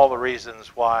and all the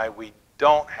reasons why we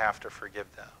don't have to forgive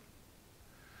them.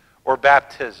 Or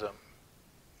baptism.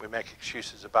 We make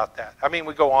excuses about that. I mean,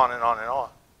 we go on and on and on.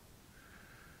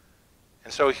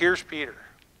 And so here's Peter.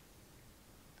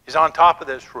 He's on top of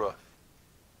this roof.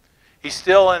 He's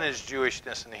still in his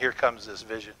Jewishness, and here comes this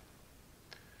vision.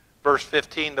 Verse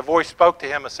 15, the voice spoke to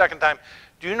him a second time,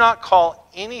 do not call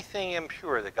anything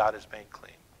impure that God has made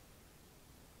clean.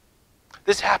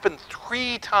 This happened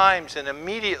 3 times, and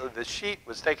immediately the sheet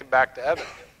was taken back to heaven.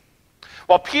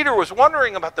 While Peter was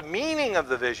wondering about the meaning of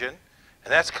the vision,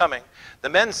 and that's coming, the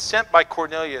men sent by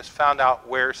Cornelius found out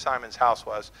where Simon's house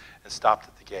was and stopped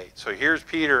at the gate. So here's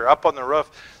Peter up on the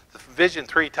roof, the vision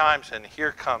 3 times, and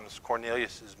here comes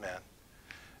Cornelius' men.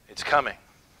 It's coming.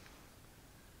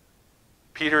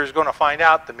 Peter is going to find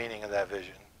out the meaning of that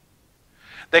vision.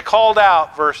 They called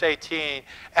out, verse 18,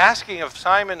 asking if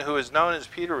Simon, who is known as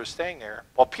Peter, was staying there.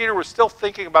 While Peter was still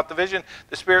thinking about the vision,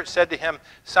 the Spirit said to him,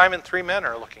 Simon, 3 men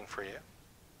are looking for you.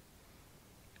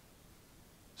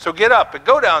 So get up and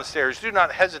go downstairs. Do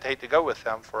not hesitate to go with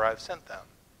them, for I have sent them.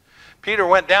 Peter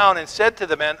went down and said to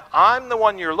the men, I'm the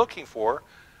one you're looking for.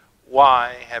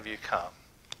 Why have you come?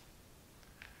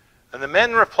 And the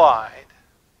men replied,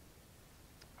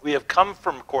 we have come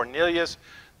from Cornelius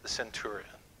the centurion.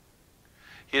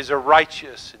 He is a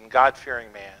righteous and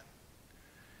God-fearing man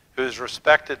who is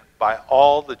respected by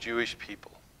all the Jewish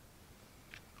people.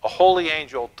 A holy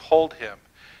angel told him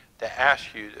to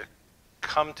ask you to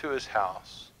come to his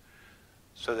house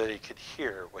so that he could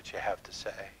hear what you have to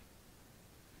say.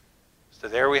 So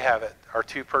there we have it, our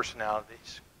 2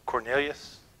 personalities,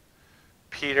 Cornelius,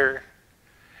 Peter,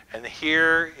 and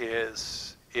here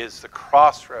is the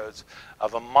crossroads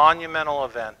of a monumental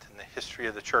event in the history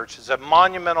of the church. It's a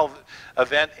monumental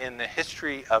event in the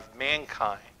history of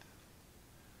mankind.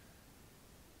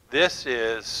 This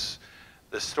is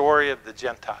the story of the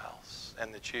Gentiles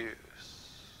and the Jews.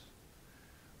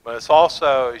 But it's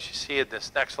also, as you see at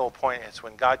this next little point, it's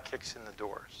when God kicks in the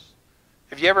doors.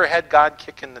 Have you ever had God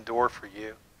kick in the door for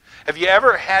you? Have you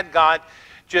ever had God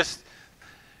just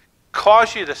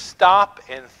cause you to stop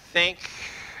and think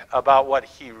about what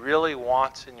he really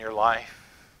wants in your life?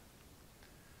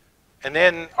 And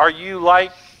then are you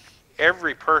like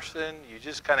every person? You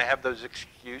just kind of have those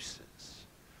excuses.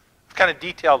 I've kind of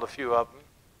detailed a few of them.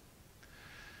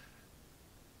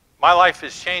 My life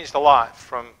has changed a lot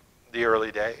from the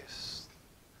early days.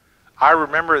 I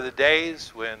remember the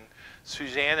days when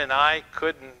Suzanne and I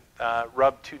couldn't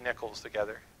rub 2 nickels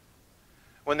together.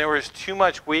 When there was too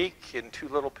much week and too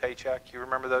little paycheck. You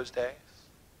remember those days?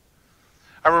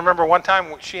 I remember one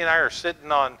time she and I are sitting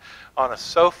on a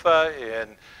sofa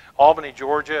in Albany,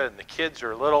 Georgia, and the kids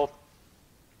are little,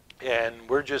 and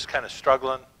we're just kind of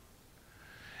struggling.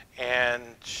 And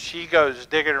she goes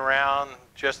digging around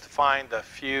just to find a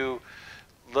few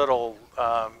little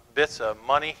bits of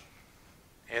money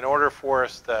in order for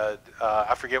us to,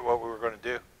 I forget what we were going to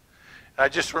do. And I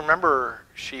just remember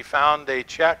she found a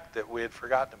check that we had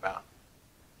forgotten about.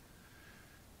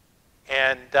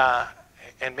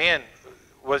 And man,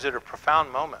 was it a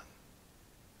profound moment.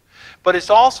 But it's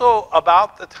also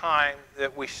about the time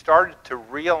that we started to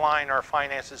realign our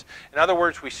finances. In other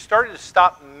words, we started to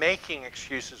stop making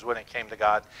excuses when it came to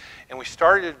God. And we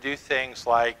started to do things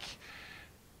like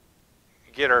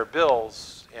get our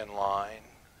bills in line,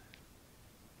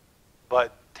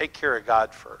 but take care of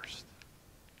God first.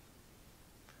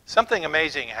 Something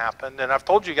amazing happened, and I've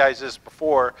told you guys this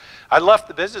before. I left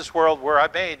the business world where I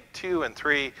made 2 and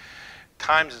 3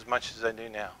 times as much as I do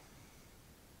now.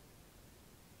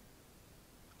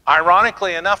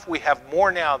 Ironically enough, we have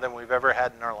more now than we've ever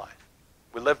had in our life.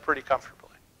 We live pretty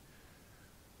comfortably.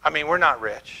 I mean, we're not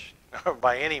rich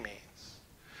by any means.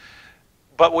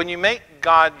 But when you make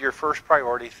God your first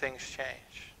priority, things change.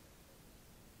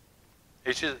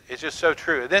 It's just so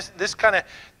true. This kind of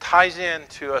ties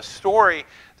into a story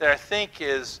that I think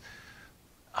is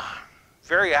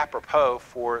very apropos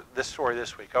for this story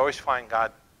this week. I always find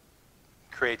God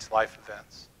creates life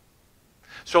events.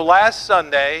 So last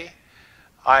Sunday,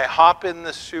 I hop in the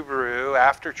Subaru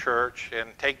after church and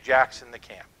take Jackson to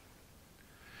camp.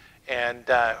 And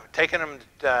taking him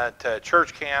to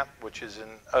church camp, which is in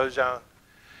Ozone,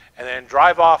 and then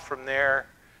drive off from there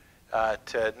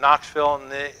to Knoxville.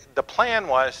 And the plan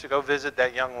was to go visit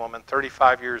that young woman,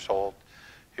 35 years old,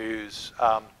 who's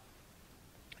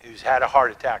had a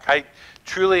heart attack. I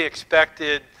truly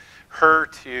expected her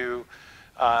to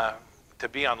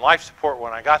be on life support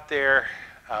when I got there.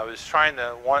 I was trying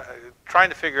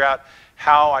to figure out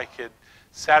how I could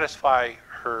satisfy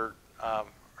her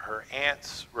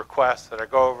aunt's request that I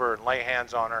go over and lay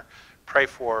hands on her, pray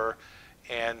for her,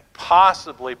 and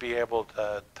possibly be able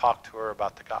to talk to her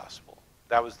about the gospel.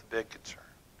 That was the big concern,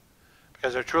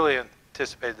 because I truly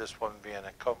anticipated this woman being in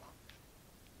a coma.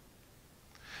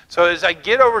 So as I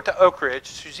get over to Oak Ridge,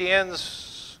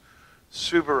 Suzanne's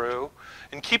Subaru,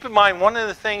 and keep in mind, one of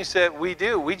the things that we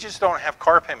do, we just don't have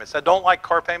car payments. I don't like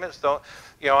car payments. I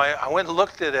went and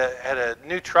looked at a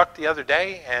new truck the other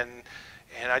day, and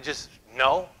I just,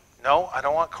 no, I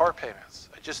don't want car payments.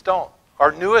 I just don't.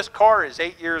 Our newest car is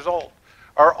 8 years old.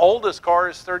 Our oldest car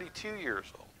is 32 years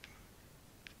old.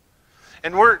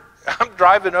 And I'm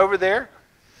driving over there,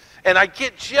 and I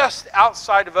get just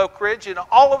outside of Oak Ridge, and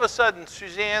all of a sudden,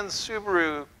 Suzanne's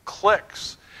Subaru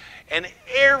clicks. And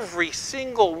every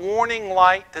single warning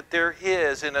light that there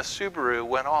is in a Subaru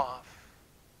went off.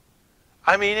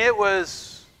 I mean, it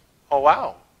was, oh,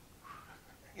 wow.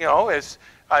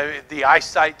 The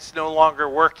eyesight's no longer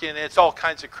working. It's all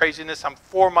kinds of craziness. I'm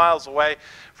 4 miles away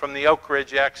from the Oak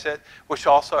Ridge exit, which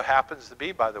also happens to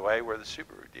be, by the way, where the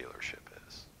Subaru dealership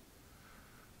is.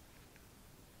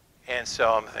 And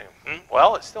so I'm thinking,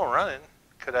 well, it's still running.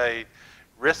 Could I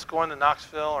risk going to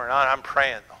Knoxville or not? I'm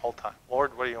praying the whole time.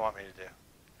 Lord, what do you want me to do?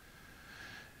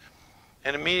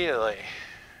 And immediately,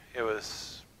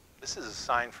 this is a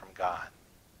sign from God.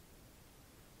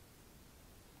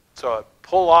 So I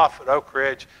pull off at Oak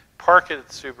Ridge, park it at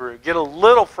the Subaru, get a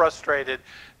little frustrated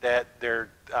that their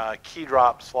key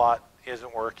drop slot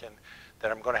isn't working, that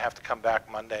I'm going to have to come back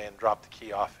Monday and drop the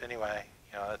key off anyway.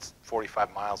 That's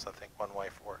 45 miles, I think, one way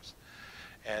for us.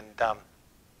 And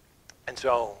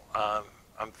so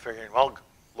I'm figuring, well,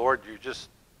 Lord,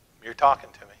 you're talking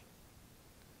to me.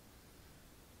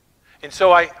 And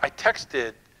so I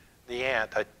texted the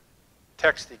aunt. I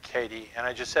texted Katie, and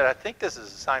I just said, I think this is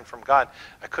a sign from God.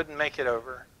 I couldn't make it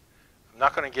over. I'm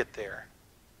not going to get there.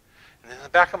 And in the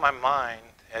back of my mind,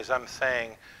 as I'm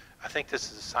saying, I think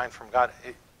this is a sign from God,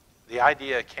 the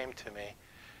idea came to me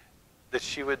that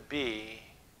the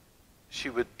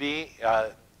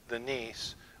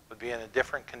niece would be in a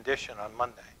different condition on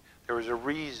Monday. There was a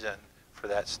reason for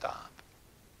that stop.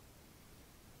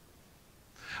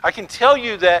 I can tell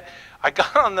you that I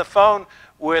got on the phone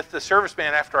with the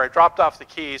serviceman after I dropped off the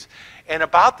keys, and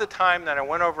about the time that I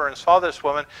went over and saw this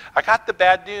woman, I got the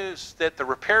bad news that the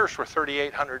repairs were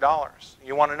 $3,800.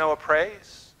 You want to know a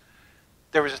praise?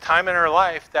 There was a time in her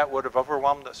life that would have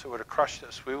overwhelmed us. It would have crushed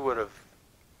us. We would have,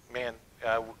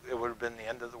 it would have been the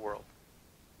end of the world.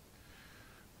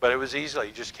 But it was easily,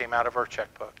 it just came out of our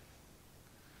checkbook.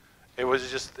 It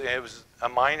was a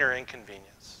minor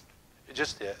inconvenience. It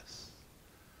just is.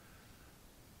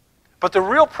 But the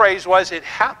real praise was it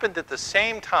happened at the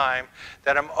same time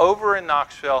that I'm over in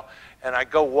Knoxville, and I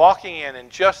go walking in,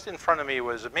 and just in front of me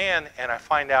was a man, and I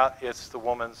find out it's the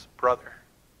woman's brother.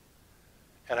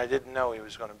 And I didn't know he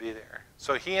was going to be there.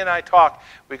 So he and I talk.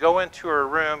 We go into her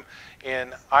room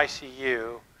in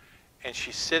ICU, And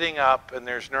she's sitting up, and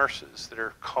there's nurses that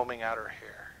are combing out her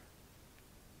hair.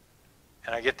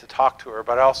 And I get to talk to her,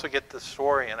 but I also get the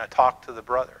story, and I talk to the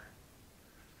brother.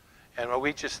 And when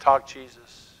we just talk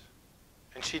Jesus,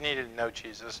 and she needed to know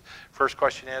Jesus. First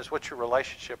question is, what's your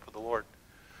relationship with the Lord?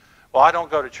 Well, I don't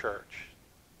go to church,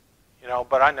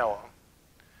 but I know him.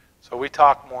 So we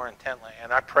talk more intently,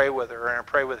 and I pray with her, and I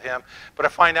pray with him. But I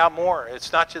find out more.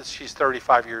 It's not just she's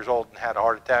 35 years old and had a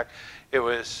heart attack.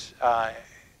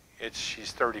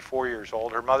 She's 34 years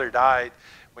old. Her mother died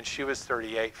when she was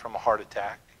 38 from a heart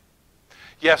attack.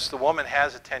 Yes, the woman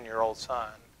has a 10-year-old son,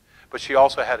 but she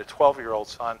also had a 12-year-old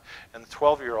son, and the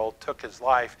 12-year-old took his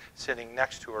life sitting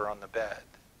next to her on the bed.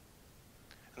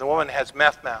 And the woman has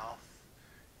meth mouth.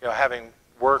 Having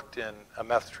worked in a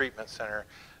meth treatment center,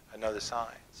 I know the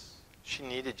signs. She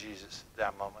needed Jesus at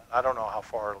that moment. I don't know how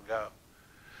far it'll go.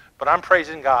 But I'm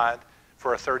praising God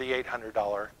for a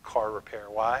 $3,800 car repair.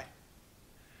 Why?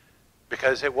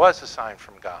 Because it was a sign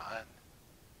from God.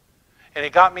 And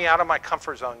it got me out of my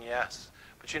comfort zone, yes.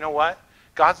 But you know what?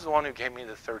 God's the one who gave me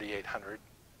the $3,800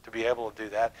 to be able to do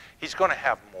that. He's going to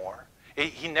have more.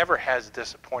 He never has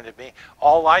disappointed me.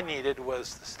 All I needed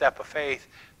was the step of faith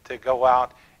to go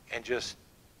out and just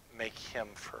make him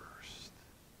first.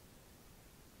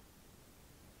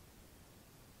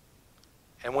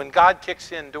 And when God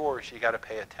kicks in doors, you got to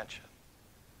pay attention.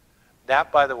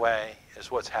 That, by the way, is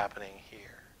what's happening here.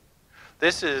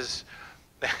 This is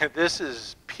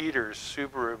Peter's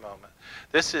Subaru moment.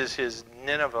 This is his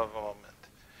Nineveh moment.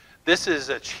 This is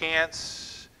a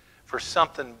chance for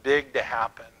something big to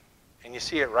happen. And you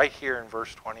see it right here in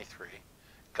verse 23.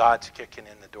 God's kicking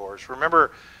in the doors.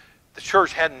 Remember, the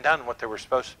church hadn't done what they were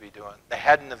supposed to be doing. They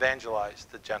hadn't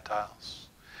evangelized the Gentiles.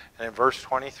 And in verse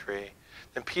 23,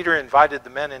 then Peter invited the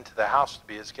men into the house to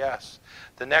be his guests.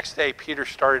 The next day, Peter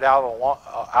started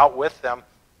out with them,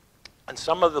 and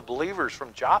some of the believers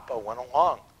from Joppa went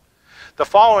along. The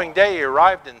following day, he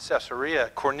arrived in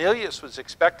Caesarea. Cornelius was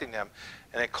expecting them,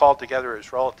 and had called together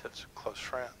his relatives and close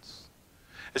friends.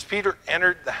 As Peter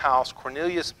entered the house,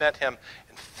 Cornelius met him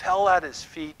and fell at his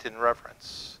feet in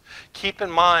reverence. Keep in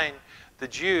mind,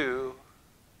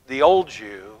 the old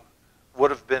Jew, would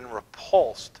have been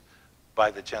repulsed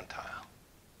by the Gentile.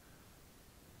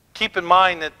 Keep in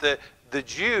mind that the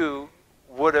Jew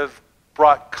would have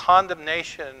brought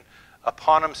condemnation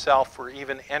upon himself for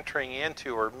even entering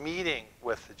into or meeting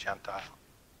with the Gentile.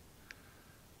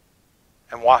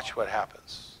 And watch what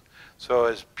happens. So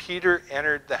as Peter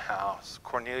entered the house,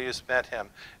 Cornelius met him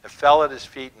and fell at his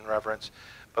feet in reverence.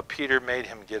 But Peter made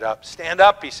him get up. Stand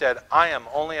up, he said. I am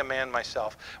only a man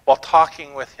myself. While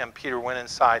talking with him, Peter went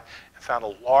inside and found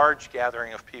a large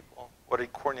gathering of people. What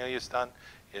had Cornelius done?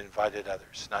 He invited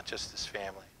others, not just his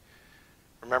family.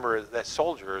 Remember, that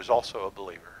soldier is also a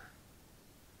believer.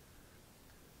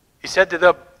 He said to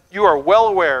them, you are well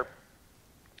aware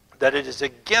that it is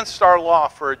against our law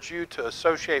for a Jew to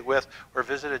associate with or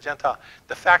visit a Gentile.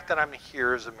 The fact that I'm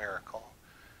here is a miracle.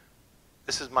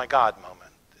 This is my God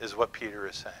moment, is what Peter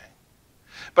is saying.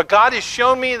 But God has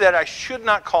shown me that I should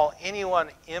not call anyone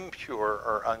impure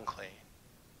or unclean.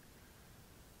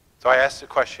 So I asked the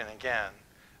question again,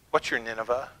 what's your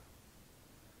Nineveh?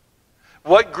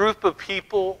 What group of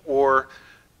people or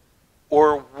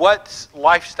what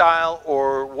lifestyle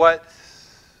or what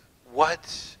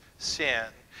sin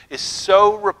is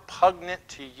so repugnant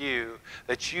to you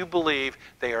that you believe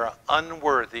they are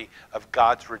unworthy of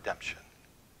God's redemption?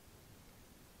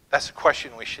 That's the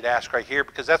question we should ask right here,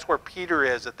 because that's where Peter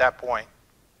is at that point.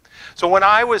 So when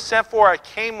I was sent for, I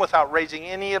came without raising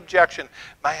any objection.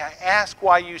 May I ask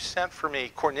why you sent for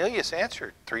me? Cornelius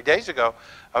answered, 3 days ago,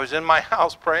 I was in my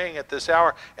house praying at this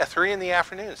hour at 3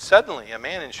 p.m. Suddenly, a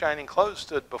man in shining clothes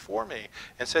stood before me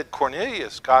and said,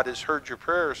 Cornelius, God has heard your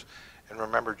prayers and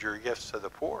remembered your gifts to the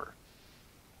poor.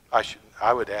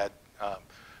 I would add,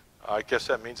 I guess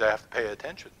that means I have to pay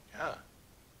attention. Yeah,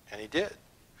 and he did.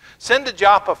 Send to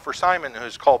Joppa for Simon, who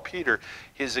is called Peter.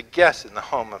 He is a guest in the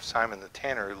home of Simon the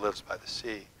tanner, who lives by the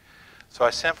sea. So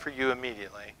I sent for you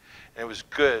immediately, and it was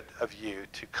good of you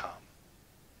to come.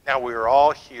 Now we are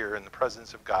all here in the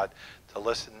presence of God to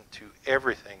listen to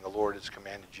everything the Lord has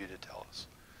commanded you to tell us.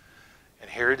 And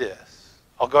here it is.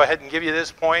 I'll go ahead and give you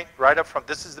this point right up front.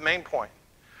 This is the main point.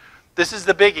 This is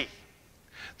the biggie.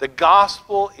 The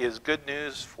gospel is good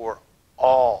news for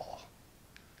all.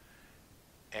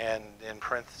 And in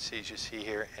parentheses you see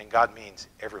here, and God means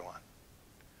everyone.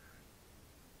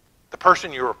 The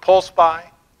person you're repulsed by,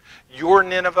 your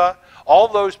Nineveh, all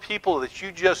those people that you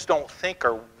just don't think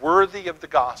are worthy of the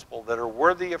gospel, that are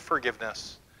worthy of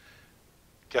forgiveness.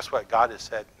 Guess what? God has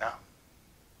said, no,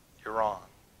 you're wrong.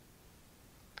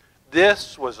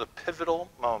 This was a pivotal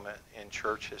moment in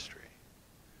church history.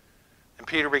 And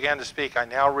Peter began to speak. I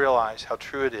now realize how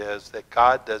true it is that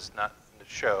God does not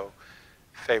show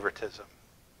favoritism,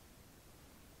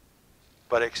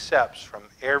 but accepts from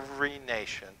every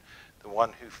nation the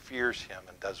one who fears him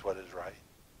and does what is right.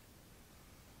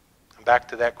 And back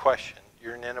to that question,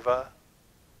 you're Nineveh.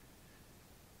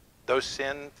 Those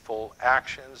sinful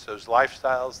actions, those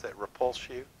lifestyles that repulse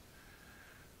you,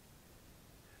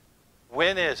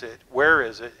 when is it, where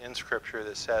is it in Scripture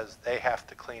that says they have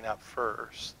to clean up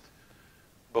first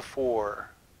before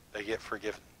they get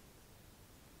forgiven?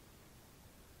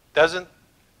 Doesn't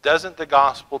the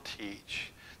gospel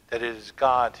teach that it is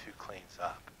God who cleans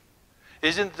up?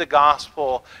 And the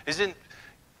gospel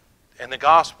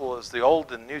is the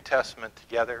Old and New Testament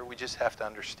together. We just have to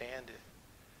understand it.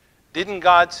 Didn't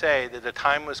God say that a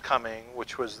time was coming,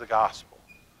 which was the gospel,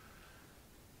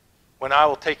 when I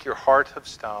will take your heart of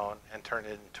stone and turn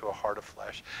it into a heart of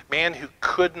flesh? Man who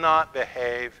could not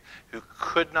behave, who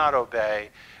could not obey,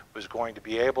 was going to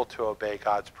be able to obey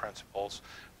God's principles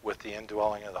with the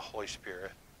indwelling of the Holy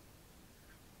Spirit.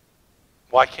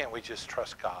 Why can't we just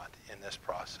trust God in this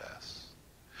process?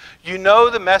 You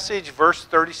know the message, verse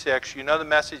 36, you know the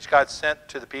message God sent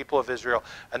to the people of Israel,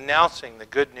 announcing the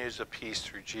good news of peace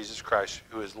through Jesus Christ,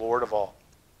 who is Lord of all.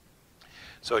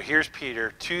 So here's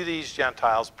Peter to these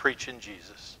Gentiles preaching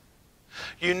Jesus.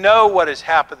 You know what has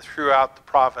happened throughout the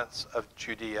province of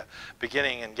Judea,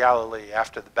 beginning in Galilee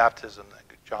after the baptism that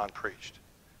John preached.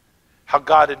 How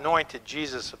God anointed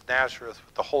Jesus of Nazareth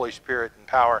with the Holy Spirit and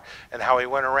power, and how he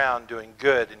went around doing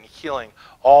good and healing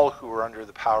all who were under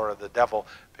the power of the devil,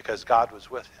 because God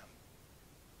was with him.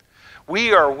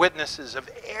 We are witnesses of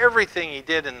everything he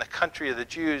did in the country of the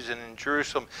Jews and in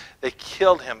Jerusalem. They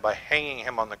killed him by hanging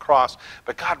him on the cross,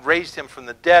 but God raised him from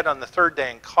the dead on the third day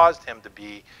and caused him to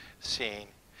be seen.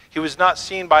 He was not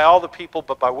seen by all the people,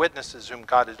 but by witnesses whom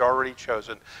God had already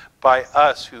chosen, by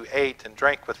us who ate and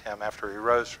drank with him after he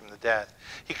rose from the dead.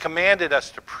 He commanded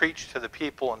us to preach to the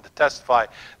people and to testify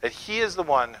that he is the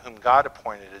one whom God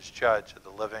appointed as judge of the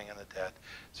living and the dead.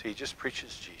 So he just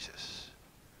preaches Jesus.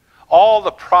 All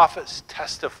the prophets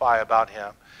testify about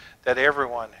him, that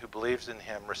everyone who believes in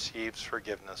him receives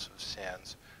forgiveness of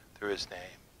sins through his name.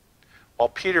 While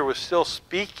Peter was still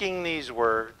speaking these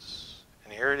words,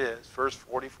 and here it is, verse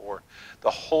 44,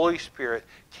 the Holy Spirit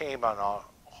came on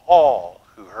all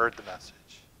who heard the message.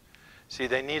 See,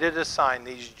 they needed a sign.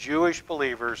 These Jewish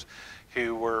believers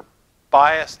who were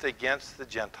biased against the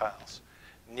Gentiles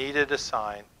needed a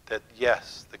sign that,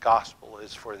 yes, the gospel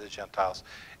is for the Gentiles.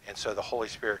 And so the Holy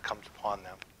Spirit comes upon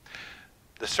them.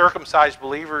 The circumcised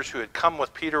believers who had come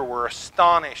with Peter were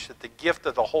astonished that the gift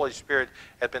of the Holy Spirit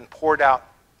had been poured out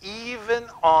even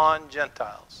on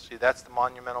Gentiles. See, that's the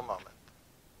monumental moment.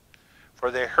 For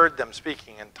they heard them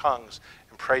speaking in tongues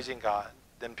and praising God.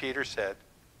 Then Peter said,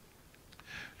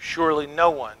 surely no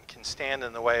one can stand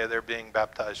in the way of their being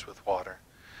baptized with water.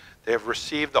 They have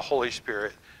received the Holy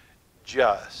Spirit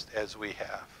just as we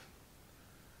have.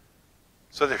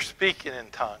 So they're speaking in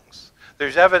tongues.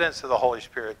 There's evidence of the Holy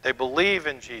Spirit. They believe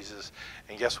in Jesus.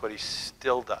 And guess what he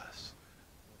still does?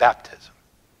 Baptism.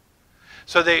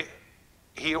 So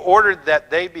he ordered that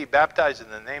they be baptized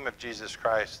in the name of Jesus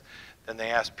Christ. Then they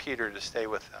asked Peter to stay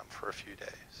with them for a few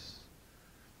days.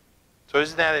 So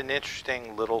isn't that an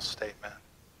interesting little statement?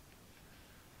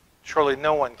 Surely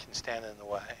no one can stand in the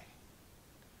way.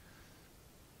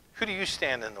 Who do you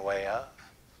stand in the way of?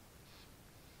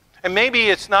 And maybe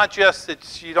it's not just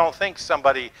that you don't think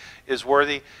somebody is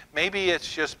worthy. Maybe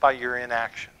it's just by your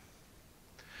inaction.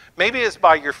 Maybe it's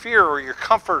by your fear or your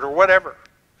comfort or whatever.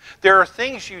 There are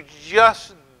things you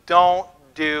just don't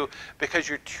do because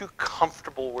you're too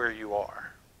comfortable where you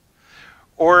are.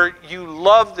 Or you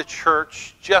love the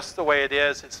church just the way it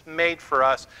is. It's made for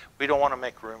us. We don't want to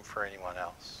make room for anyone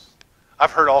else.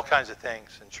 I've heard all kinds of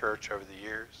things in church over the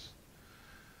years.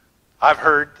 I've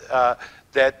heard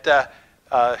that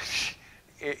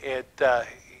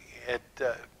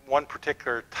one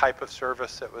particular type of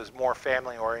service that was more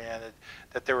family-oriented,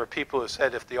 that there were people who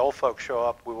said, if the old folks show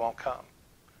up, we won't come.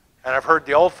 And I've heard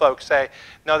the old folks say,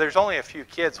 no, there's only a few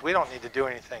kids. We don't need to do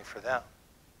anything for them.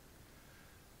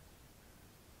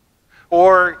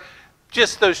 Or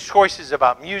just those choices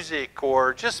about music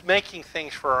or just making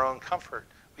things for our own comfort.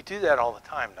 We do that all the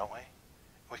time, don't we?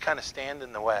 We kind of stand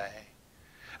in the way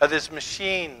of this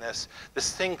machine, this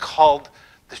thing called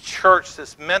the church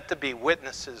that's meant to be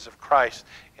witnesses of Christ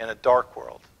in a dark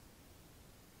world.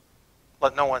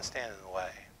 Let no one stand in the way.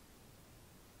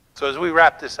 So as we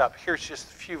wrap this up, here's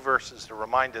just a few verses to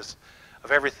remind us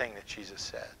of everything that Jesus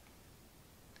said.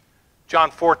 John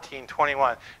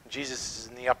 14:21. Jesus is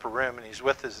in the upper room and he's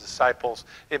with his disciples.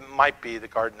 It might be the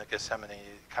Garden of Gethsemane. He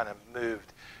kind of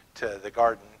moved to the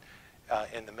garden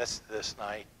in the midst of this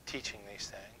night, teaching these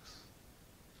things.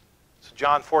 So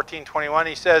John 14:21,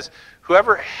 he says,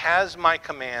 "Whoever has my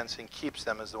commands and keeps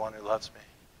them is the one who loves me."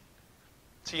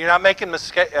 So you're not making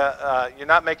you're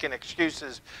not making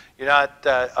excuses. You're not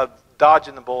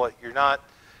dodging the bullet. You're not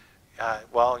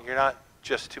you're not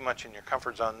just too much in your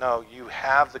comfort zone. No, you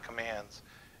have the commands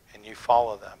and you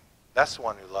follow them. That's the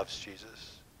one who loves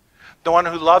Jesus. The one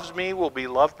who loves me will be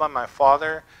loved by my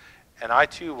Father, and I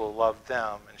too will love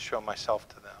them and show myself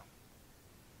to them.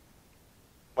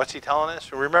 What's he telling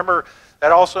us? Remember,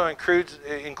 that also includes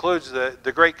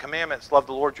the great commandments. Love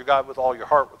the Lord your God with all your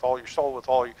heart, with all your soul, with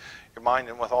all your mind,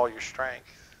 and with all your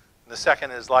strength. And the second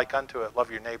is like unto it,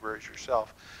 love your neighbor as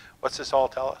yourself. What's this all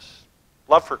tell us?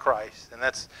 Love for Christ, and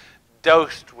that's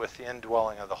dosed with the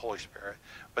indwelling of the Holy Spirit.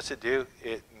 What's it do?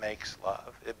 It makes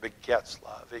love. It begets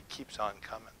love. It keeps on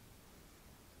coming.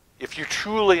 If you're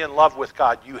truly in love with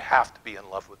God, you have to be in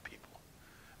love with people.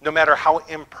 No matter how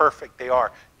imperfect they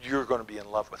are, you're going to be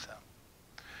in love with them.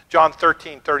 John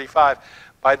 13:35,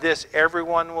 by this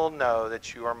everyone will know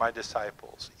that you are my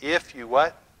disciples. If you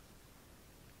what?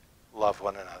 Love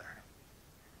one another.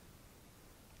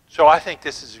 So I think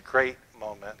this is a great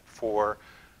moment for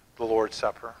the Lord's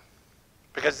Supper.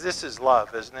 Because this is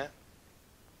love, isn't it?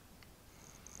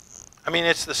 I mean,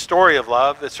 it's the story of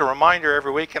love. It's a reminder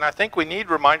every week, and I think we need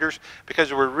reminders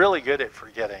because we're really good at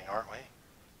forgetting, aren't we?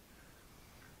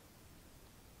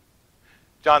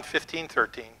 John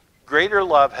 15:13, greater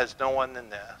love has no one than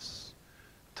this,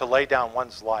 to lay down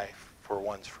one's life for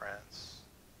one's friends.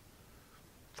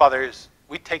 Father, as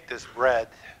we take this bread,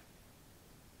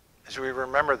 as we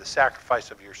remember the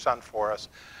sacrifice of your Son for us,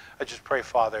 I just pray,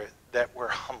 Father, that we're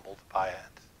humbled by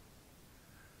it.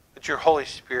 That your Holy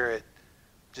Spirit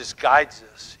just guides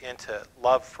us into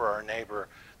love for our neighbor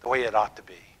the way it ought to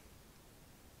be.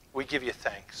 We give you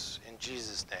thanks. In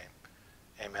Jesus' name,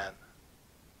 amen.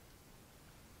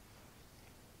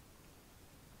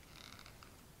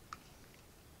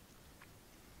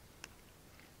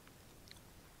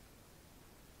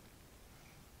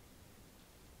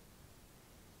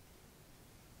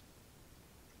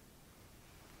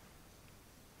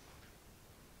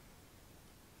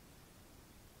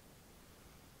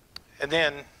 And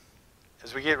then,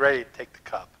 as we get ready to take the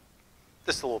cup,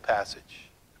 this little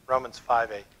passage, Romans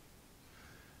 5:8.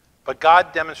 But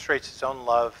God demonstrates his own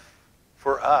love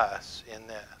for us in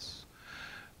this.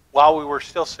 While we were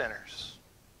still sinners.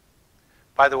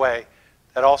 By the way,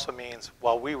 that also means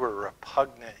while we were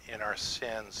repugnant in our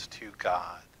sins to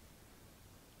God.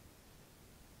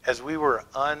 As we were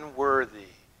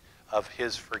unworthy of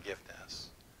his forgiveness.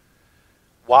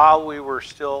 While we were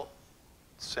still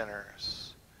sinners,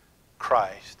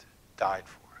 Christ died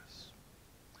for us.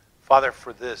 Father,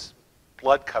 for this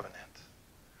blood covenant,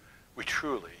 we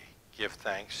truly give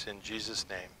thanks in Jesus'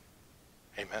 name.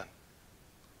 Amen.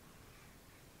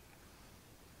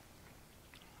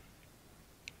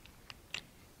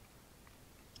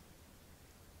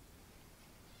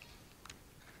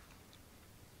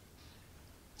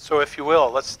 So if you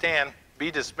will, let's stand, be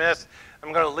dismissed.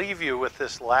 I'm going to leave you with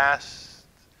this last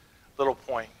little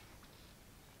point.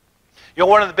 You know,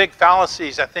 one of the big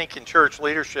fallacies, I think, in church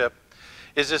leadership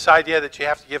is this idea that you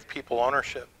have to give people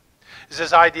ownership. It's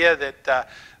this idea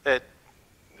that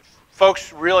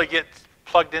folks really get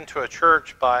plugged into a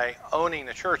church by owning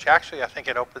the church. Actually, I think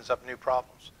it opens up new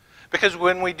problems. Because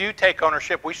when we do take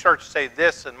ownership, we start to say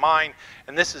this and mine,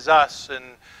 and this is us,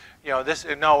 and this.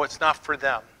 No, it's not for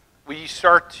them. We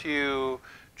start to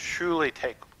truly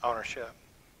take ownership.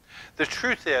 The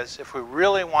truth is, if we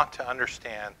really want to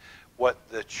understand what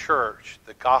the church,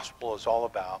 the gospel is all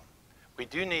about, we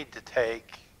do need to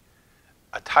take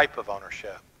a type of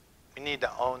ownership. We need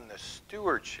to own the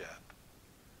stewardship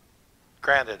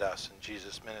granted us in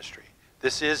Jesus' ministry.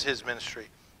 This is his ministry.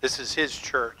 This is his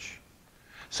church.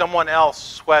 Someone else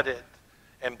sweated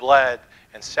and bled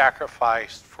and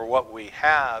sacrificed for what we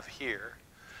have here.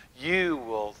 You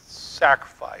will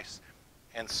sacrifice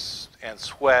and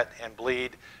sweat and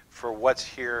bleed for what's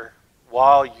here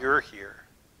while you're here.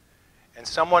 And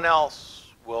someone else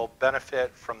will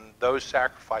benefit from those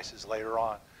sacrifices later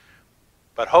on.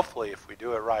 But hopefully, if we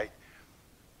do it right,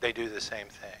 they do the same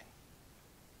thing.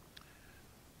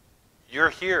 You're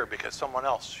here because someone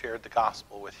else shared the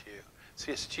gospel with you.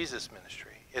 See, it's Jesus'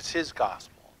 ministry. It's his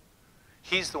gospel.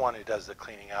 He's the one who does the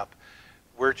cleaning up.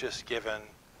 We're just given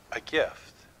a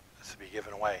gift that's to be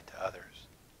given away to others.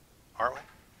 Aren't we?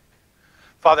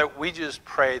 Father, we just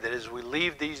pray that as we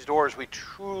leave these doors, we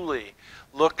truly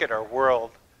look at our world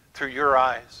through your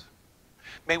eyes.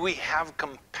 May we have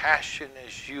compassion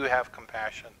as you have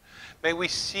compassion. May we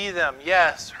see them,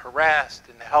 yes, harassed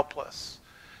and helpless,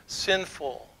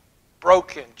 sinful,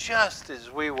 broken, just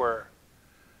as we were.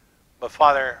 But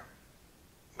Father,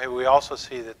 may we also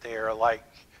see that they are like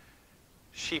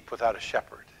sheep without a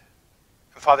shepherd.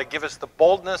 And Father, give us the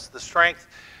boldness, the strength.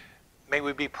 May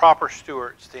we be proper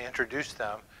stewards to introduce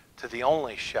them to the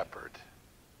only shepherd,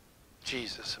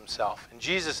 Jesus himself. In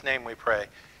Jesus' name we pray.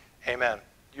 Amen.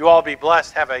 You all be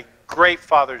blessed. Have a great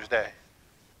Father's Day.